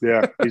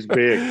 Yeah, he's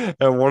big.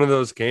 At one of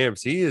those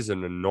camps. He is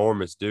an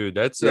enormous dude.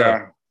 That's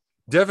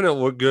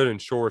definitely look good in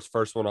shorts,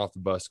 first one off the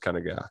bus kind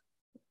of guy.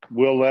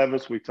 Will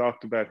Levis, we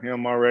talked about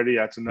him already.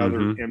 That's another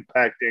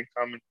impact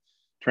incoming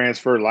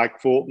transfer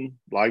like Fulton,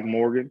 like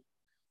Morgan.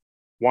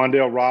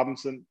 Wan'Dale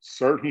Robinson,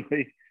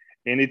 certainly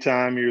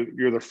anytime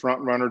you're the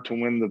front runner to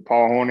win the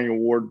Paul Hornung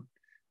Award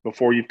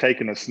before you've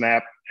taken a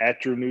snap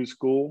at your new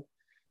school.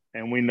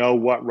 And we know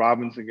what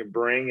Robinson can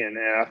bring. And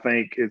I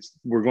think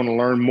we're going to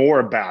learn more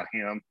about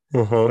him.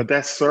 But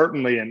that's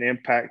certainly an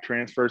impact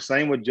transfer.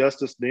 Same with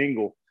Justice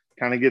Dingle.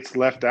 Kind of gets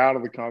left out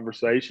of the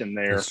conversation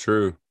there. That's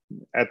true.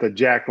 At the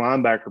jack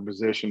linebacker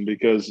position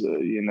because,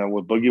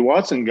 with Boogie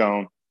Watson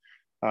gone,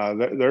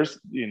 there's,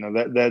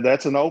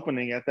 that's an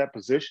opening at that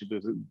position.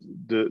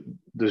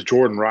 Does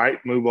Jordan Wright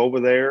move over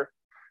there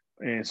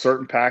in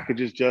certain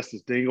packages?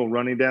 Justice Dingle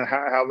running down,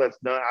 how that's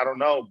done, I don't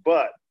know.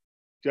 But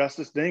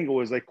Justice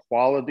Dingle is a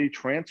quality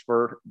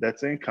transfer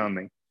that's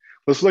incoming.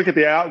 Let's look at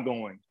the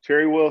outgoing.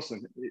 Terry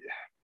Wilson.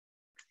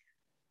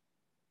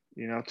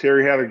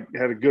 Terry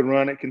had a good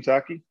run at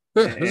Kentucky.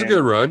 It was a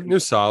good run. It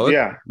was solid.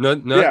 Yeah.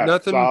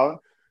 Nothing. Solid.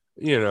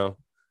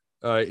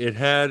 It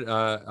had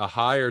a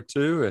high or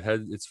two. It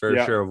had its fair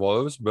share of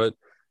lows, but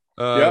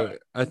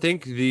I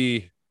think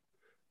we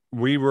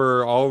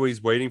were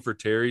always waiting for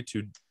Terry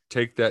to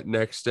take that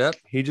next step.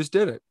 He just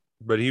did it,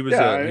 but he was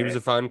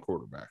a fine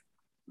quarterback.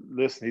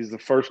 Listen, he's the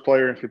first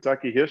player in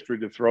Kentucky history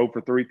to throw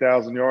for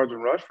 3,000 yards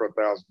and rush for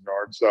 1,000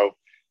 yards. So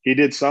he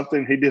did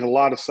something. He did a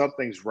lot of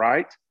somethings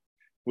right.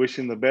 Wish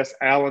him the best.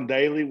 Allen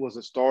Daly was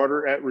a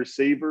starter at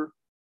receiver.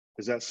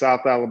 Is at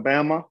South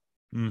Alabama.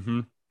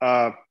 Mm-hmm.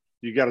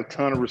 You got a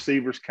ton of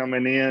receivers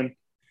coming in.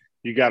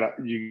 You got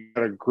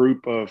a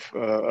group of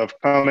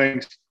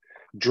Cummings,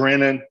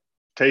 Drennan,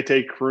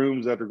 Tate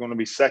Crooms that are going to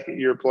be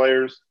second-year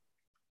players.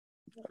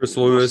 Chris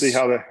Lewis,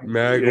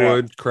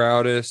 Magwood,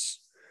 Crowdis.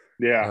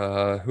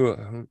 Yeah.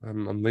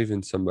 I'm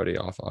leaving somebody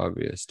off,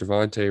 obvious.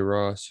 Devontae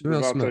Ross.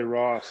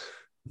 Ross.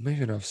 I'm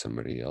leaving off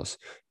somebody else.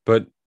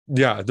 But,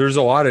 yeah, there's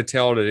a lot of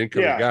talented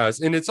incoming guys.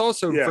 And it's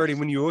also, Freddie,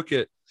 when you look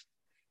at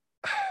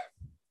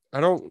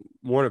don't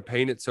want to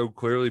paint it so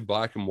clearly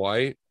black and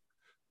white,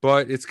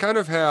 but it's kind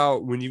of how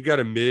when you've got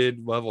a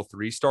mid-level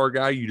 3-star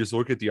guy, you just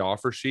look at the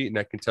offer sheet and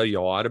that can tell you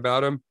a lot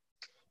about him.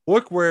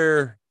 Look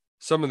where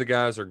some of the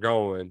guys are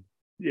going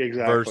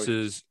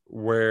versus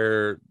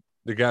where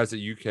the guys at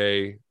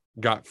UK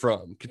got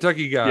from.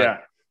 Kentucky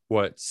got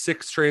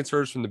 6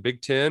 transfers from the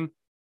Big Ten,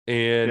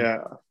 and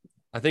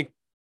I think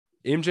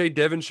MJ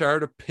Devonshire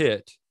to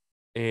Pitt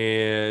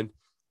and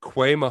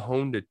Quay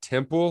Mahone to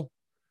Temple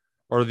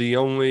are the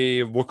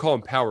only, we'll call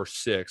them Power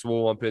 6.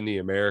 We'll lump in the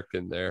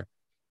American there.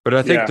 But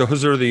I think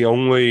those are the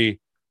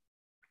only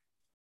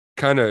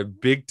kind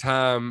of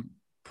big-time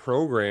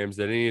programs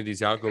that any of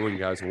these outgoing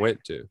guys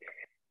went to.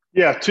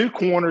 Yeah, 2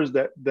 corners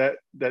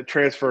that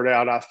transferred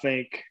out, I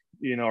think,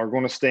 are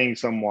going to sting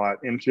somewhat.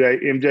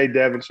 MJ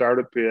Devonshire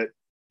to Pitt,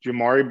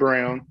 Jamari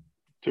Brown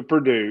to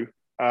Purdue.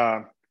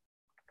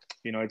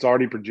 It's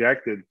already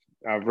projected.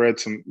 I've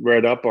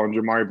read up on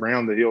Jamari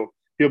Brown that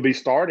he'll be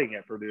starting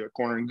at Purdue at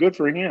corner, and good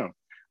for him.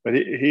 But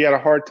he had a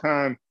hard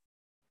time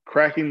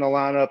cracking the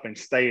lineup and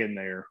staying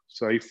there,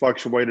 so he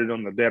fluctuated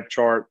on the depth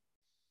chart.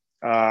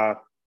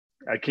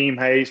 Akeem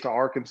Hayes to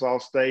Arkansas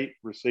State,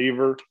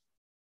 receiver,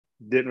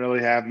 didn't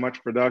really have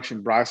much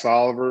production. Bryce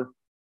Oliver,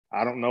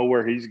 I don't know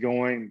where he's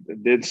going.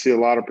 Did see a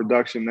lot of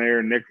production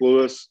there. Nick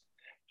Lewis,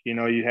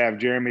 you have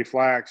Jeremy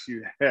Flax,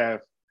 you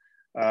have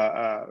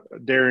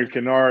Darian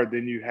Kennard,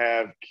 then you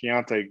have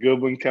Keontae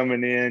Goodwin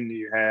coming in,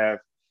 you have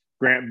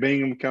Grant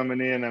Bingham coming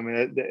in. I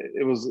mean,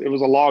 it was a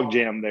log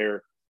jam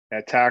there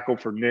at tackle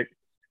for Nick,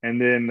 and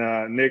then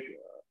Nick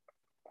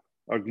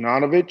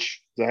Ognanovich. Is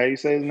that how you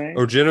say his name?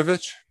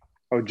 Ojenovich.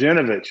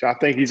 I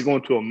think he's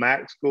going to a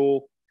MAC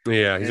school.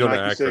 Yeah, he's on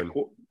Akron.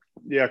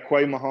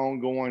 Quay Mahone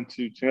going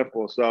to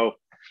Temple. So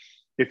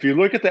if you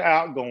look at the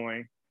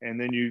outgoing and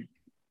then you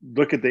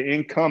look at the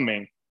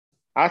incoming,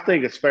 I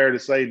think it's fair to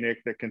say,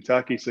 Nick, that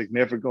Kentucky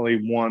significantly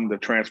won the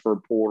transfer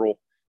portal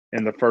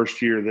in the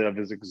first year of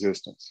his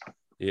existence.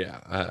 Yeah,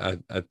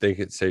 I think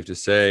it's safe to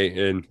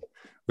say. And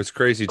what's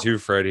crazy too,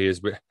 Freddie,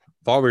 is we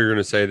thought we were going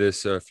to say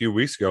this a few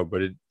weeks ago,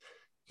 but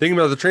thinking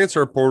about the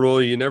transfer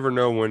portal, you never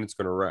know when it's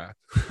going to wrap.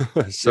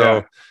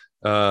 So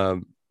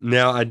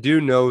now I do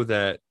know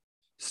that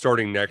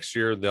starting next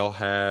year, they'll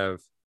have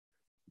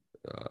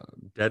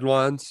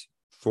deadlines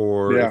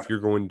for if you're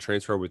going to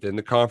transfer within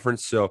the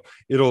conference. So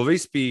it'll at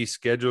least be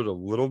scheduled a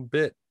little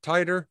bit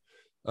tighter.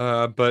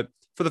 But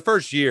for the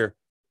first year,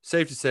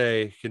 safe to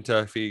say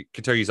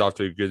Kentucky's off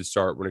to a good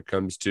start when it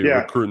comes to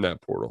recruiting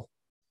that portal.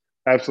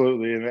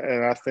 Absolutely.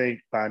 And I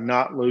think by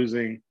not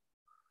losing,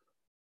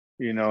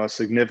 a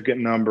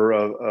significant number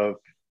of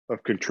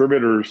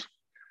contributors,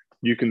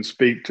 you can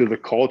speak to the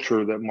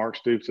culture that Mark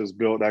Stoops has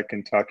built at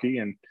Kentucky.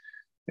 And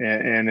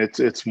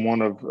it's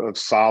one of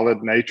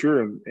solid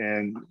nature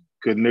and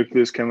good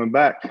nucleus coming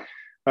back.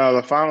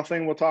 The final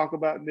thing we'll talk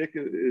about, Nick,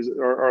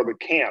 are the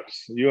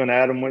camps. You and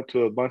Adam went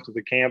to a bunch of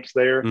the camps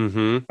there.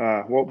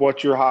 Mm-hmm.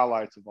 What's your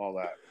highlights of all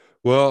that?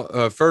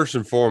 Well, first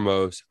and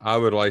foremost, I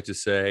would like to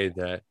say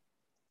that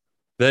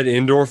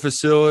indoor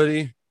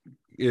facility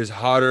is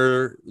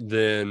hotter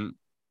than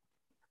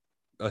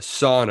a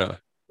sauna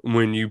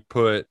when you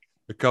put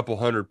a couple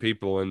hundred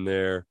people in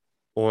there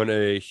on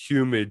a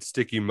humid,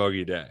 sticky,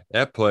 muggy day.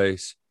 That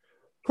place,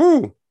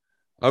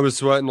 I was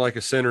sweating like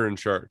a sinner in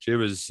church. It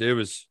was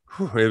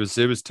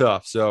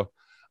tough. So,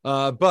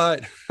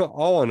 but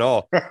all in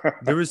all,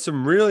 there was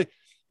some really.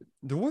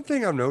 The one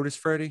thing I've noticed,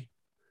 Freddie,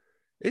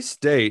 is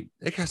State.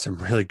 They got some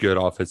really good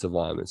offensive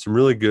linemen, some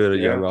really good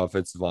young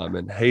offensive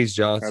linemen. Hayes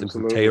Johnson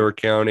from Taylor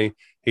County.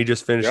 He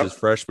just finished his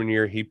freshman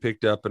year. He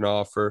picked up an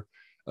offer.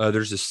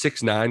 There's a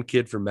 6'9"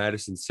 kid from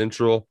Madison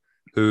Central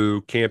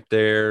who camped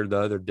there the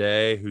other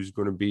day, who's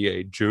going to be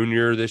a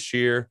junior this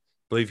year. I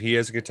believe he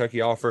has a Kentucky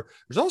offer.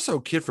 There's also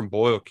a kid from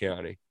Boyle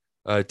County,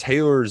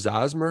 Taylor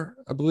Zosmer,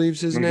 I believe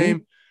is his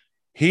name.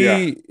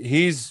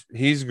 He's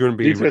going to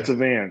be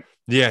defensive end.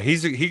 Yeah,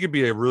 he could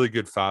be a really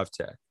good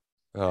 5-tech.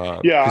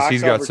 Because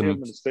he's got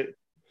some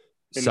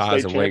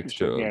size and length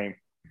to him. Game.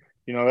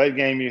 That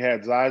game you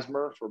had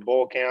Zosmer for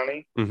Boyle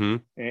County,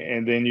 and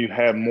then you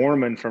have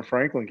Mormon from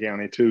Franklin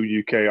County,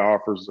 2 UK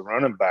offers the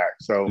running back.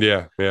 So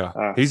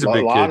he's a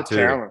big lot kid of too.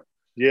 Talent.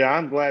 Yeah,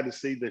 I'm glad to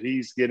see that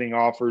he's getting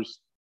offers.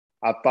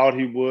 I thought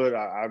he would.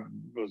 I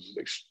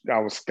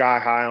was sky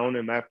high on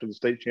him after the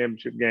state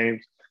championship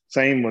games.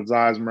 Same with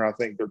Zosmer. I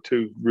think they're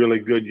 2 really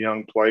good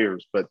young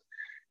players. But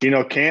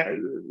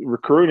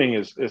recruiting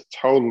is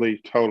totally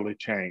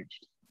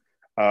changed.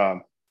 I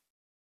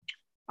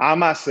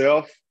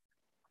myself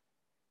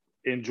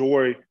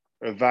enjoy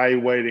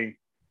evaluating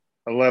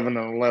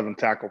 11-on-11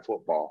 tackle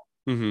football.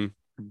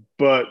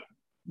 But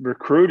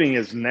recruiting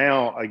is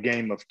now a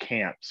game of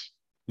camps.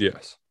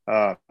 Yes.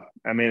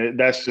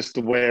 That's just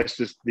the way. It's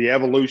just the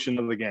evolution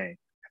of the game,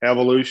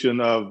 evolution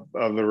of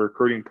the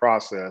recruiting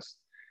process,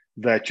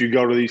 that you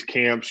go to these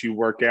camps, you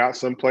work out.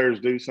 Some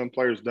players do, some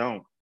players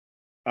don't.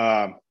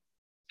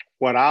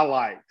 What I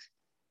liked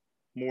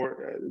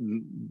more,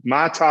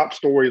 my top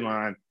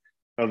storyline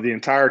of the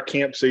entire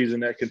camp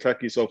season at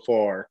Kentucky so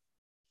far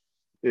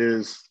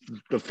is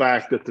the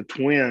fact that the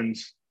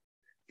Twins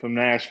from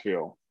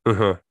Nashville.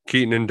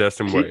 Keaton and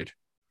Destin Wade.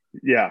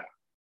 Yeah.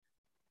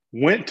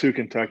 Went to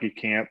Kentucky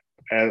camp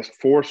as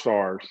 4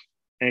 stars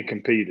and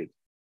competed.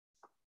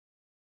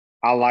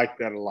 I like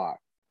that a lot.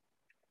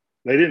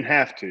 They didn't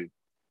have to.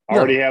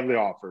 Already have the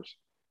offers.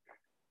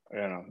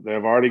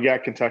 They've already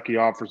got Kentucky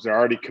offers. They're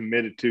already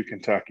committed to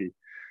Kentucky.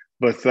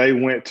 But they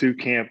went to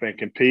camp and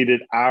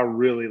competed. I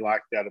really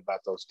like that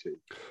about those two.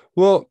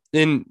 Well,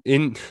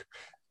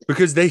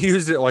 because they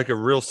used it like a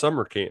real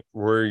summer camp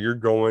where you're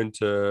going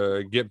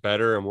to get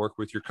better and work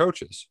with your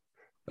coaches.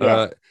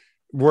 Yeah.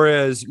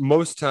 Whereas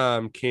most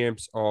time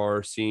camps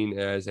are seen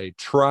as a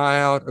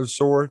tryout of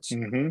sorts.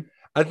 Mm-hmm.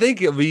 I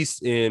think at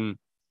least in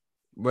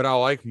what I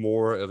like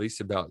more, at least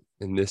about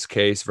in this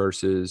case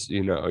versus,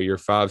 your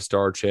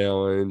 5-star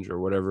challenge or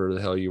whatever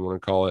the hell you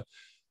want to call it.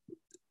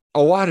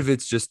 A lot of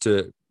it's just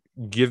to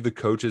give the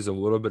coaches a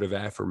little bit of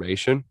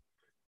affirmation.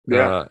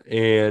 Yeah.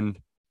 And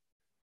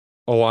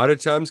a lot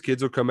of times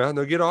kids will come out and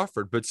they'll get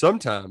offered, but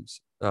sometimes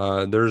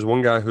there's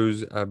one guy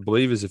who's, I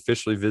believe, is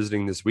officially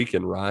visiting this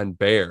weekend, Ryan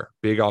Baer,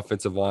 big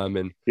offensive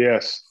lineman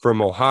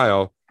from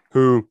Ohio,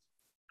 who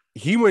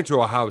he went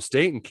to Ohio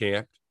State in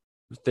camp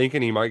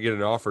thinking he might get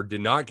an offer,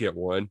 did not get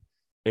one.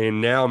 And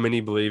now many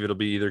believe it'll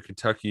be either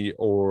Kentucky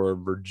or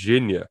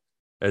Virginia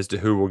as to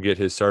who will get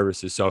his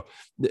services. So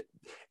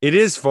it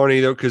is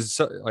funny, though,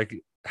 because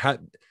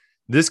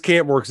this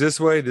camp works this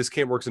way, this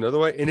camp works another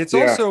way. And it's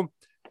also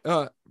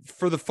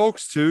for the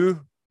folks,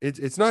 too,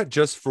 it's not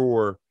just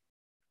for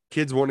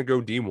kids wanting to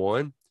go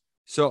D1.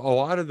 So a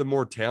lot of the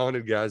more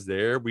talented guys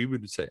there, we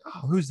would say,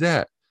 oh, who's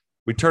that?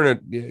 We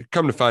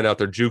come to find out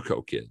they're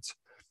JUCO kids.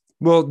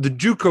 Well, the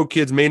JUCO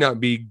kids may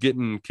not be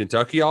getting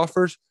Kentucky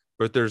offers,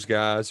 but there's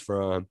guys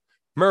from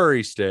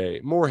Murray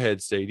State,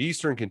 Morehead State,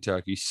 Eastern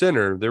Kentucky,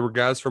 Center. There were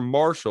guys from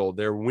Marshall,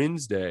 there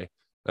Wednesday.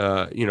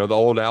 The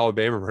old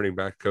Alabama running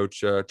back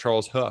coach,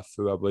 Charles Huff,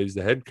 who I believe is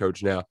the head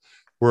coach now,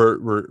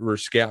 we're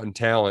scouting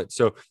talent.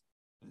 So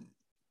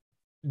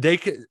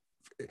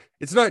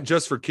it's not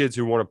just for kids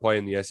who want to play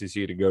in the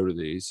SEC to go to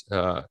these.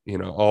 A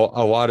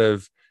lot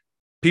of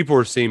people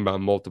are seen by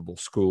multiple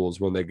schools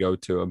when they go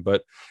to them,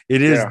 but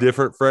it is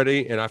different,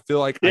 Freddie. And I feel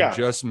like I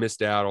just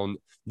missed out on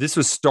this.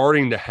 Was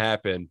starting to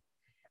happen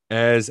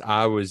as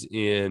I was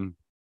in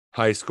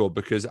high school,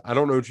 because I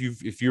don't know if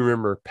you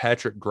remember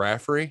Patrick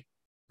Graffrey.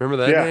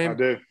 Remember that name?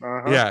 Yeah,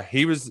 I do. Yeah,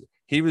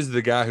 he was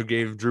the guy who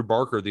gave Drew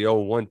Barker the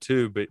old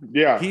 1-2, but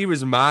he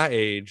was my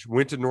age,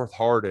 went to North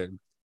Hardin,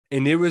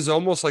 and it was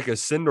almost like a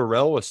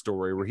Cinderella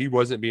story where he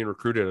wasn't being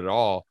recruited at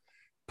all.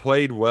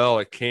 Played well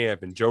at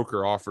camp, and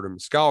Joker offered him a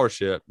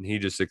scholarship, and he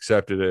just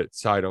accepted it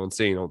sight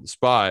unseen on the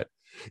spot.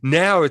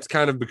 Now it's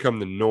kind of become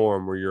the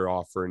norm where you're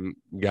offering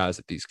guys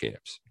at these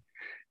camps.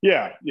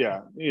 Yeah.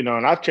 And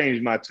I've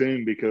changed my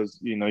tune because,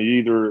 you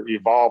either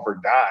evolve or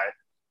die.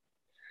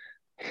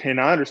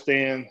 And I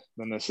understand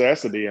the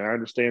necessity, and I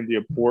understand the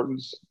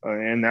importance,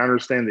 and I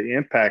understand the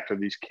impact of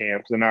these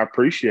camps, and I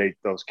appreciate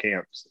those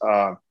camps.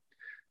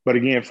 But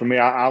again, for me,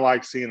 I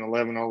like seeing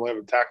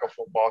 11-on-11 tackle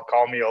football.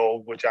 Call me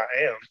old, which I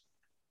am.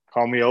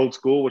 Call me old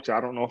school, which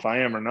I don't know if I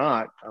am or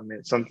not. I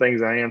mean, some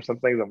things I am, some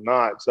things I'm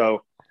not.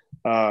 So,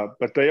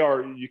 but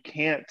you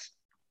can't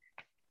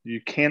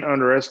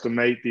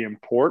underestimate the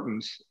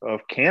importance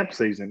of camp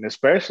season,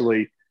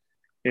 especially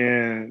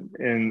in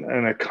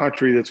a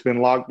country that's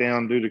been locked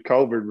down due to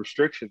COVID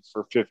restrictions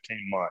for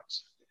 15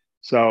 months.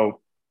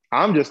 So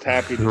I'm just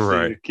happy to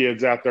see the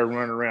kids out there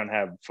running around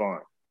having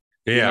fun,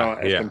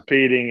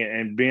 competing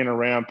and being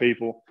around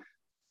people.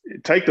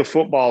 Take the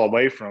football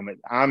away from it.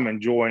 I'm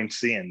enjoying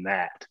seeing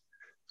that.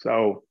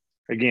 So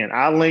again,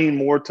 I lean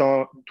more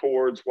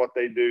towards what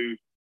they do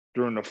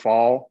during the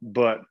fall,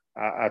 but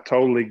I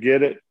totally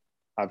get it.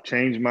 I've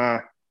changed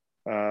my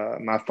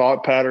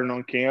thought pattern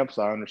on camps.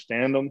 I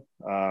understand them.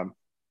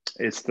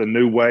 It's the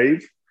new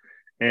wave,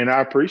 and I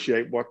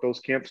appreciate what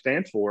those camps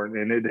stand for,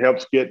 and it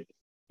helps get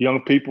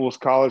young people's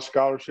college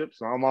scholarships.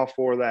 So I'm all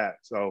for that.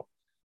 So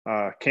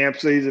camp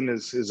season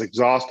is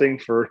exhausting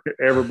for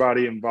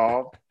everybody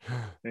involved,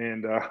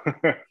 and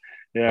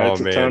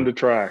it's a ton to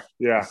track.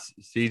 Yeah,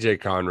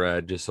 CJ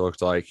Conrad just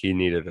looked like he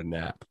needed a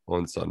nap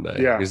on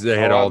Sunday. Yeah, because they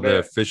had all the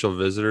official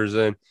visitors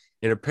in,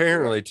 and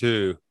apparently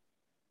too,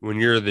 when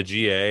you're the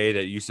GA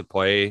that used to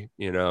play,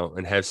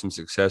 and have some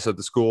success at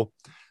the school,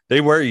 they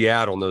wear you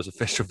out on those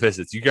official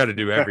visits. You got to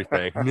do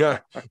everything.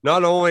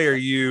 Not only are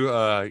you,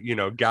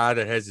 guy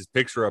that has his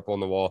picture up on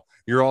the wall,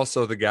 you're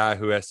also the guy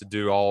who has to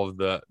do all of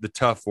the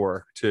tough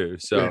work too.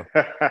 So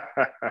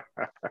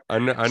I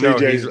know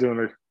CJ's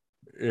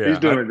he's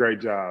doing a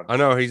great job. I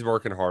know he's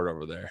working hard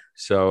over there.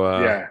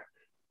 So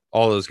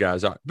all those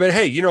guys are. But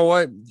hey, you know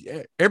what?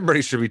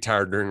 Everybody should be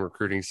tired during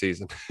recruiting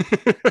season.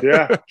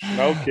 Yeah,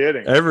 no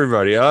kidding.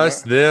 Everybody,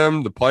 us,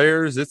 them, the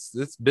players.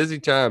 It's busy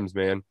times,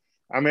 man.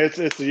 I mean,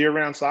 it's a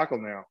year-round cycle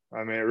now.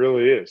 I mean, it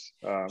really is.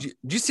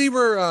 Did you see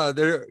where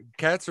their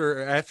cats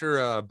are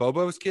after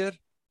Bobo's kid?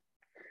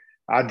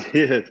 I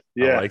did.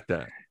 Yeah, I like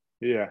that.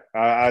 Yeah,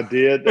 I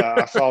did.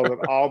 I saw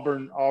that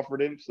Auburn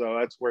offered him, so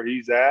that's where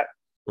he's at.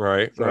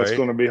 Right. So it's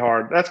going to be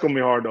hard. That's going to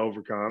be hard to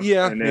overcome.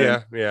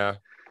 Yeah.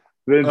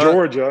 Then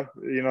Georgia,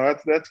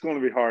 that's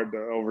going to be hard to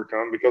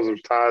overcome because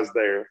there's ties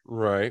there.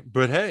 Right.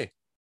 But hey,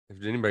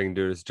 if anybody can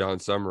do it, it's John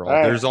Summerall.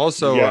 Hey, There's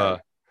also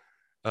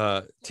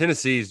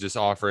Tennessee's just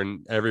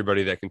offering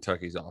everybody that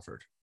Kentucky's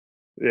offered.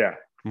 Yeah.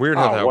 Weird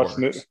how that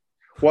works.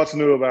 What's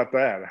new about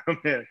that? I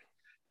mean,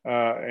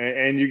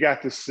 and you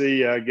got to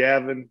see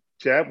Gavin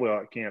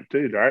Chadwell at camp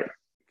too, right?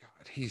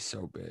 God, he's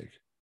so big.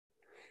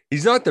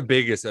 He's not the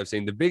biggest I've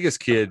seen. The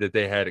biggest kid that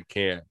they had at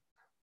camp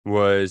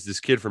was this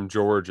kid from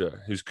Georgia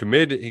who's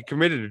committed. He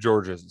committed to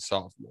Georgia as a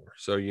sophomore.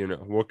 So,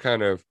 we'll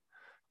kind of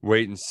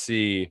wait and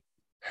see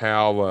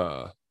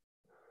how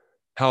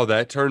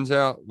that turns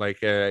out. Like,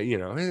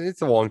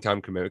 it's a long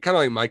time commitment. Kind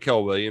of like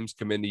Michael Williams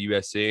committing to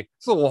USC.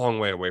 It's a long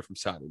way away from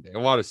signing day. A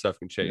lot of stuff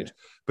can change. Yeah.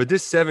 But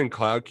this 7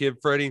 Cloud kid,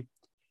 Freddie,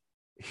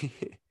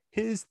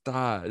 his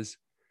thighs,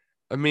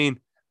 I mean,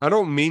 I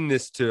don't mean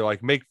this to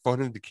like make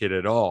fun of the kid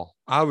at all.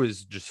 I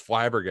was just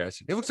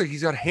flabbergasted. It looks like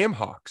he's got ham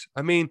hocks.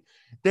 I mean,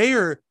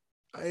 it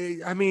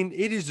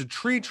is a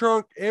tree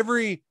trunk.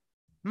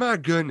 My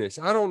goodness,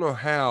 I don't know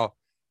how.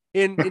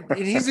 And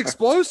he's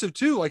explosive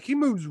too. Like, he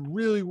moves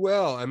really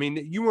well. I mean,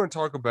 you want to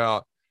talk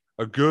about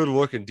a good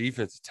looking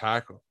defensive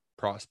tackle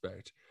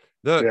prospect.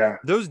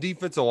 Those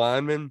defensive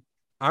linemen,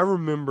 I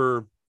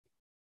remember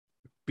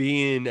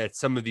being at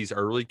some of these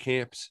early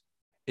camps,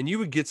 and you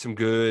would get some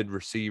good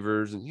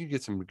receivers and you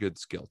get some good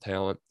skill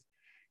talent.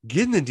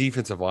 Getting the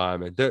defensive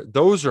linemen,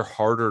 those are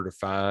harder to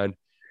find.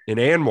 And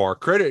Anwar,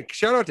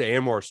 shout out to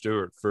Anwar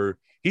Stewart for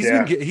he's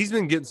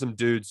been getting some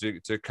dudes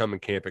to come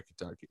and camp at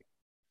Kentucky.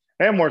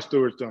 Anwar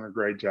Stewart's done a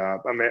great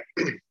job. I mean,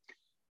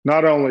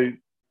 not only,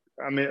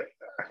 I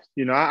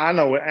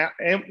know,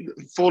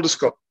 full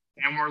disclosure,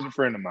 Anwar's a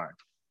friend of mine.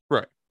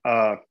 Right.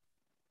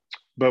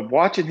 But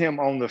watching him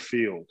on the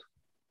field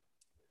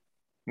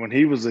when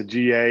he was a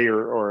GA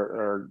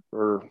or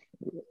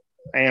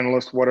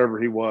analyst, whatever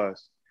he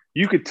was,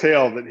 you could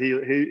tell that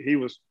he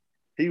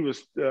was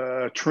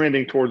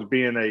trending towards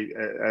being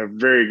a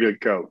very good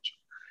coach,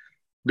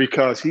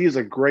 because he is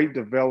a great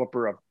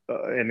developer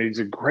and he's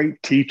a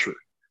great teacher.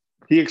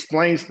 He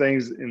explains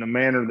things in a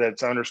manner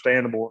that's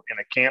understandable in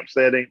a camp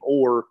setting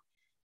or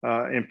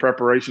in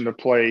preparation to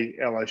play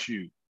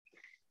LSU.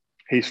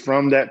 He's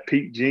from that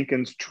Pete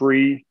Jenkins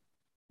tree,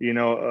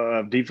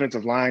 of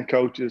defensive line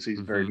coaches. He's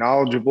very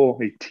knowledgeable.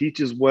 He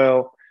teaches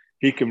well.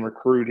 He can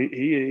recruit.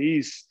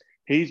 He's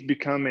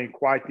becoming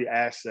quite the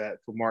asset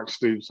for Mark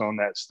Stoops on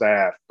that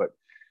staff. But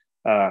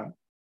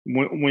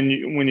when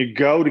you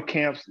go to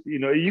camps,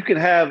 you can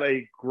have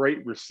a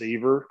great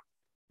receiver,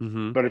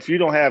 but if you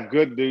don't have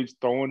good dudes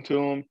throwing to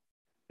them,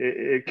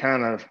 it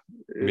kind of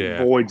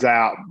voids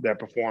out that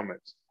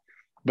performance.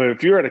 But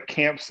if you're at a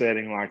camp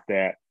setting like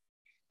that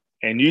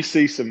and you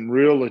see some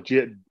real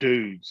legit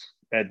dudes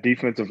at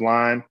defensive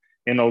line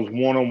in those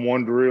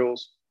one-on-one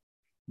drills,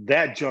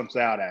 that jumps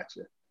out at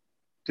you.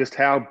 Just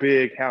how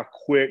big, how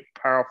quick,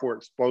 powerful,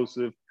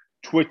 explosive,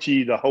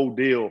 twitchy, the whole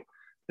deal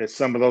that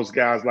some of those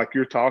guys like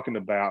you're talking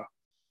about,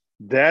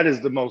 that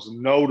is the most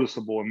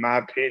noticeable, in my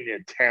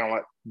opinion,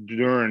 talent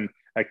during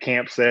a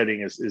camp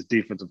setting is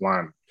defensive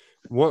line.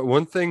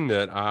 One thing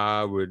that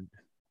I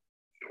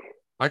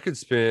could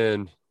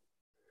spend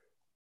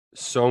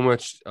so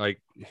much,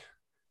 like,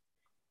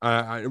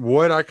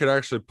 what I could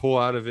actually pull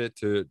out of it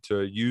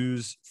to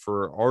use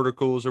for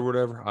articles or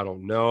whatever, I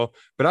don't know.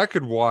 But I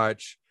could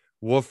watch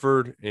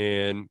Wolford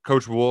and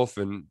Coach Wolf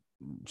and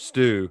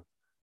Stu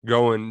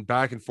going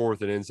back and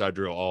forth in inside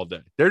drill all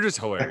day. They're just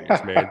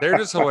hilarious, man. They're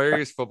just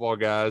hilarious football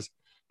guys.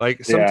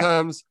 Like,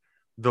 sometimes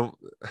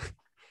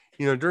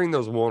during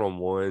those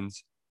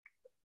one-on-ones,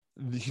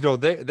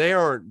 they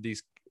aren't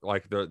these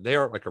they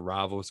aren't like a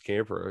rivals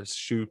camp or a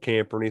shoe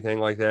camp or anything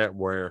like that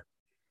where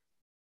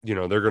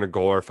they're going to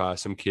glorify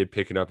some kid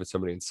picking up at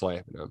somebody and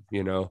slapping them.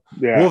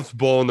 Wolf's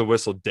blowing the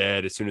whistle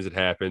dead as soon as it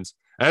happens.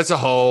 That's a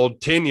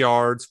hold, 10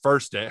 yards,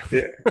 first down.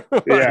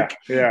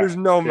 There's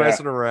no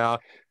messing around.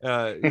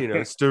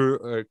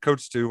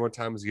 Coach Stu one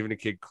time was giving a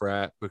kid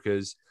crap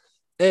because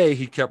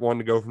he kept wanting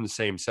to go from the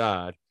same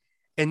side.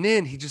 And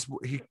then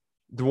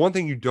the one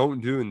thing you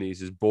don't do in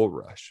these is bull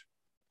rush.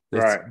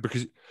 Right.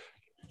 Because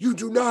you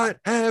do not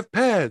have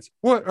pads.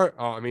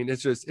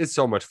 It's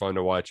so much fun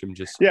to watch him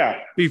just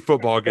be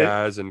football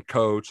guys and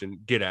coach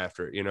and get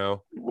after it,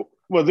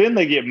 Well, then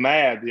they get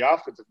mad. The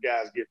offensive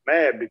guys get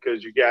mad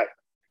because you got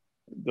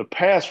the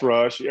pass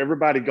rush.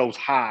 Everybody goes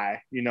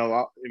high,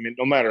 no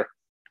matter,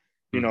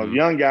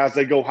 young guys,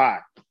 they go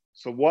high.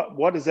 So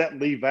what does that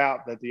leave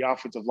out that the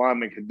offensive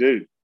lineman can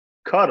do?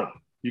 Cut them.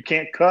 You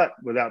can't cut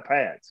without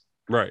pads.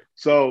 Right.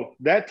 So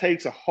that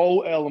takes a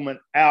whole element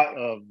out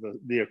of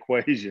the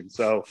equation.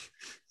 So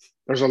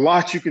there's a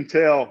lot you can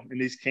tell in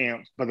these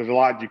camps, but there's a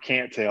lot you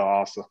can't tell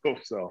also.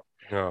 So,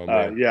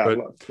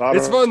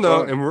 it's fun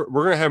though. And we're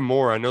going to have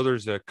more. I know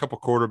there's a couple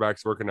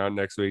quarterbacks working out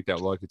next week that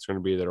it's going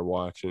to be that are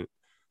watching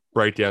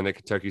breakdown that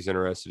Kentucky's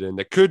interested in.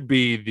 That could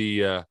be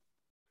the,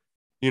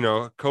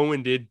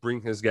 Cohen did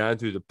bring his guy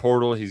through the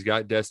portal. He's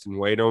got Destin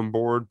Wade on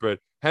board, but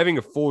having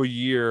a full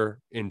year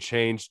and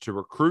change to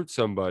recruit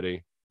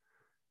somebody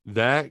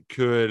that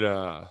could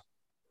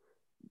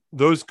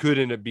those could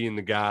end up being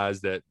the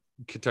guys that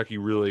Kentucky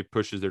really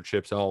pushes their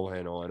chips all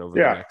in on over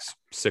the next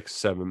 6,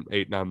 7,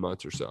 8, 9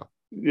 months or so.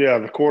 Yeah,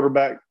 the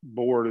quarterback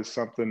board is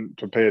something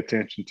to pay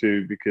attention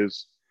to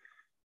because,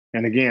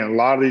 and again, a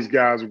lot of these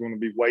guys are going to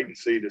be wait and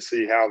see to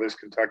see how this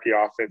Kentucky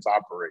offense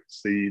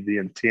operates, the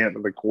intent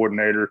of the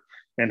coordinator,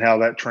 and how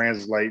that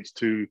translates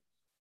to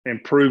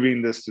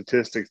improving the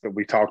statistics that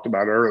we talked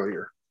about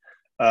earlier.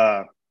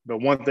 The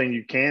one thing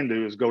you can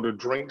do is go to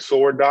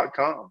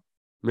drinksword.com.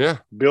 Yeah.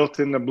 Built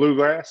in the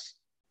bluegrass,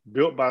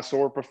 built by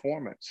Sword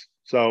Performance.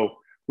 So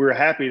we're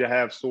happy to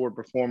have Sword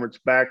Performance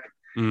back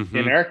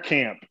in our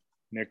camp,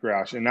 Nick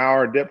Roush, in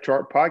our Depth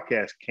Chart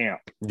podcast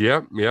camp.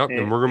 Yep.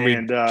 And we're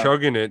going to be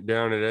chugging it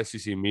down at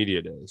SEC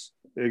Media Days.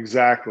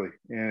 Exactly.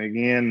 And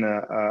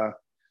again,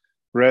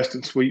 rest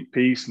in sweet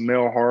peace,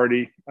 Mel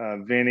Hardy.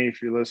 Vinny,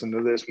 if you listen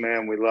to this,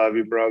 man, we love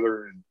you,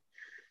 brother.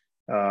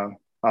 And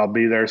I'll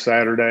be there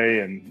Saturday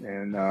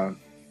and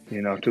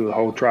to the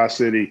whole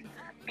Tri-City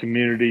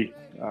community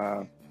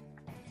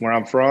where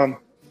I'm from.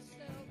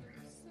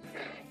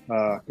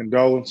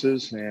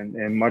 Condolences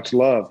and much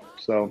love.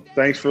 So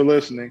thanks for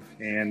listening.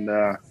 And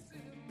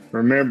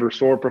remember,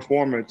 Sword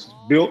Performance,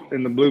 built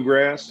in the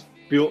bluegrass,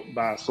 built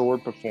by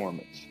Sword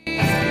Performance.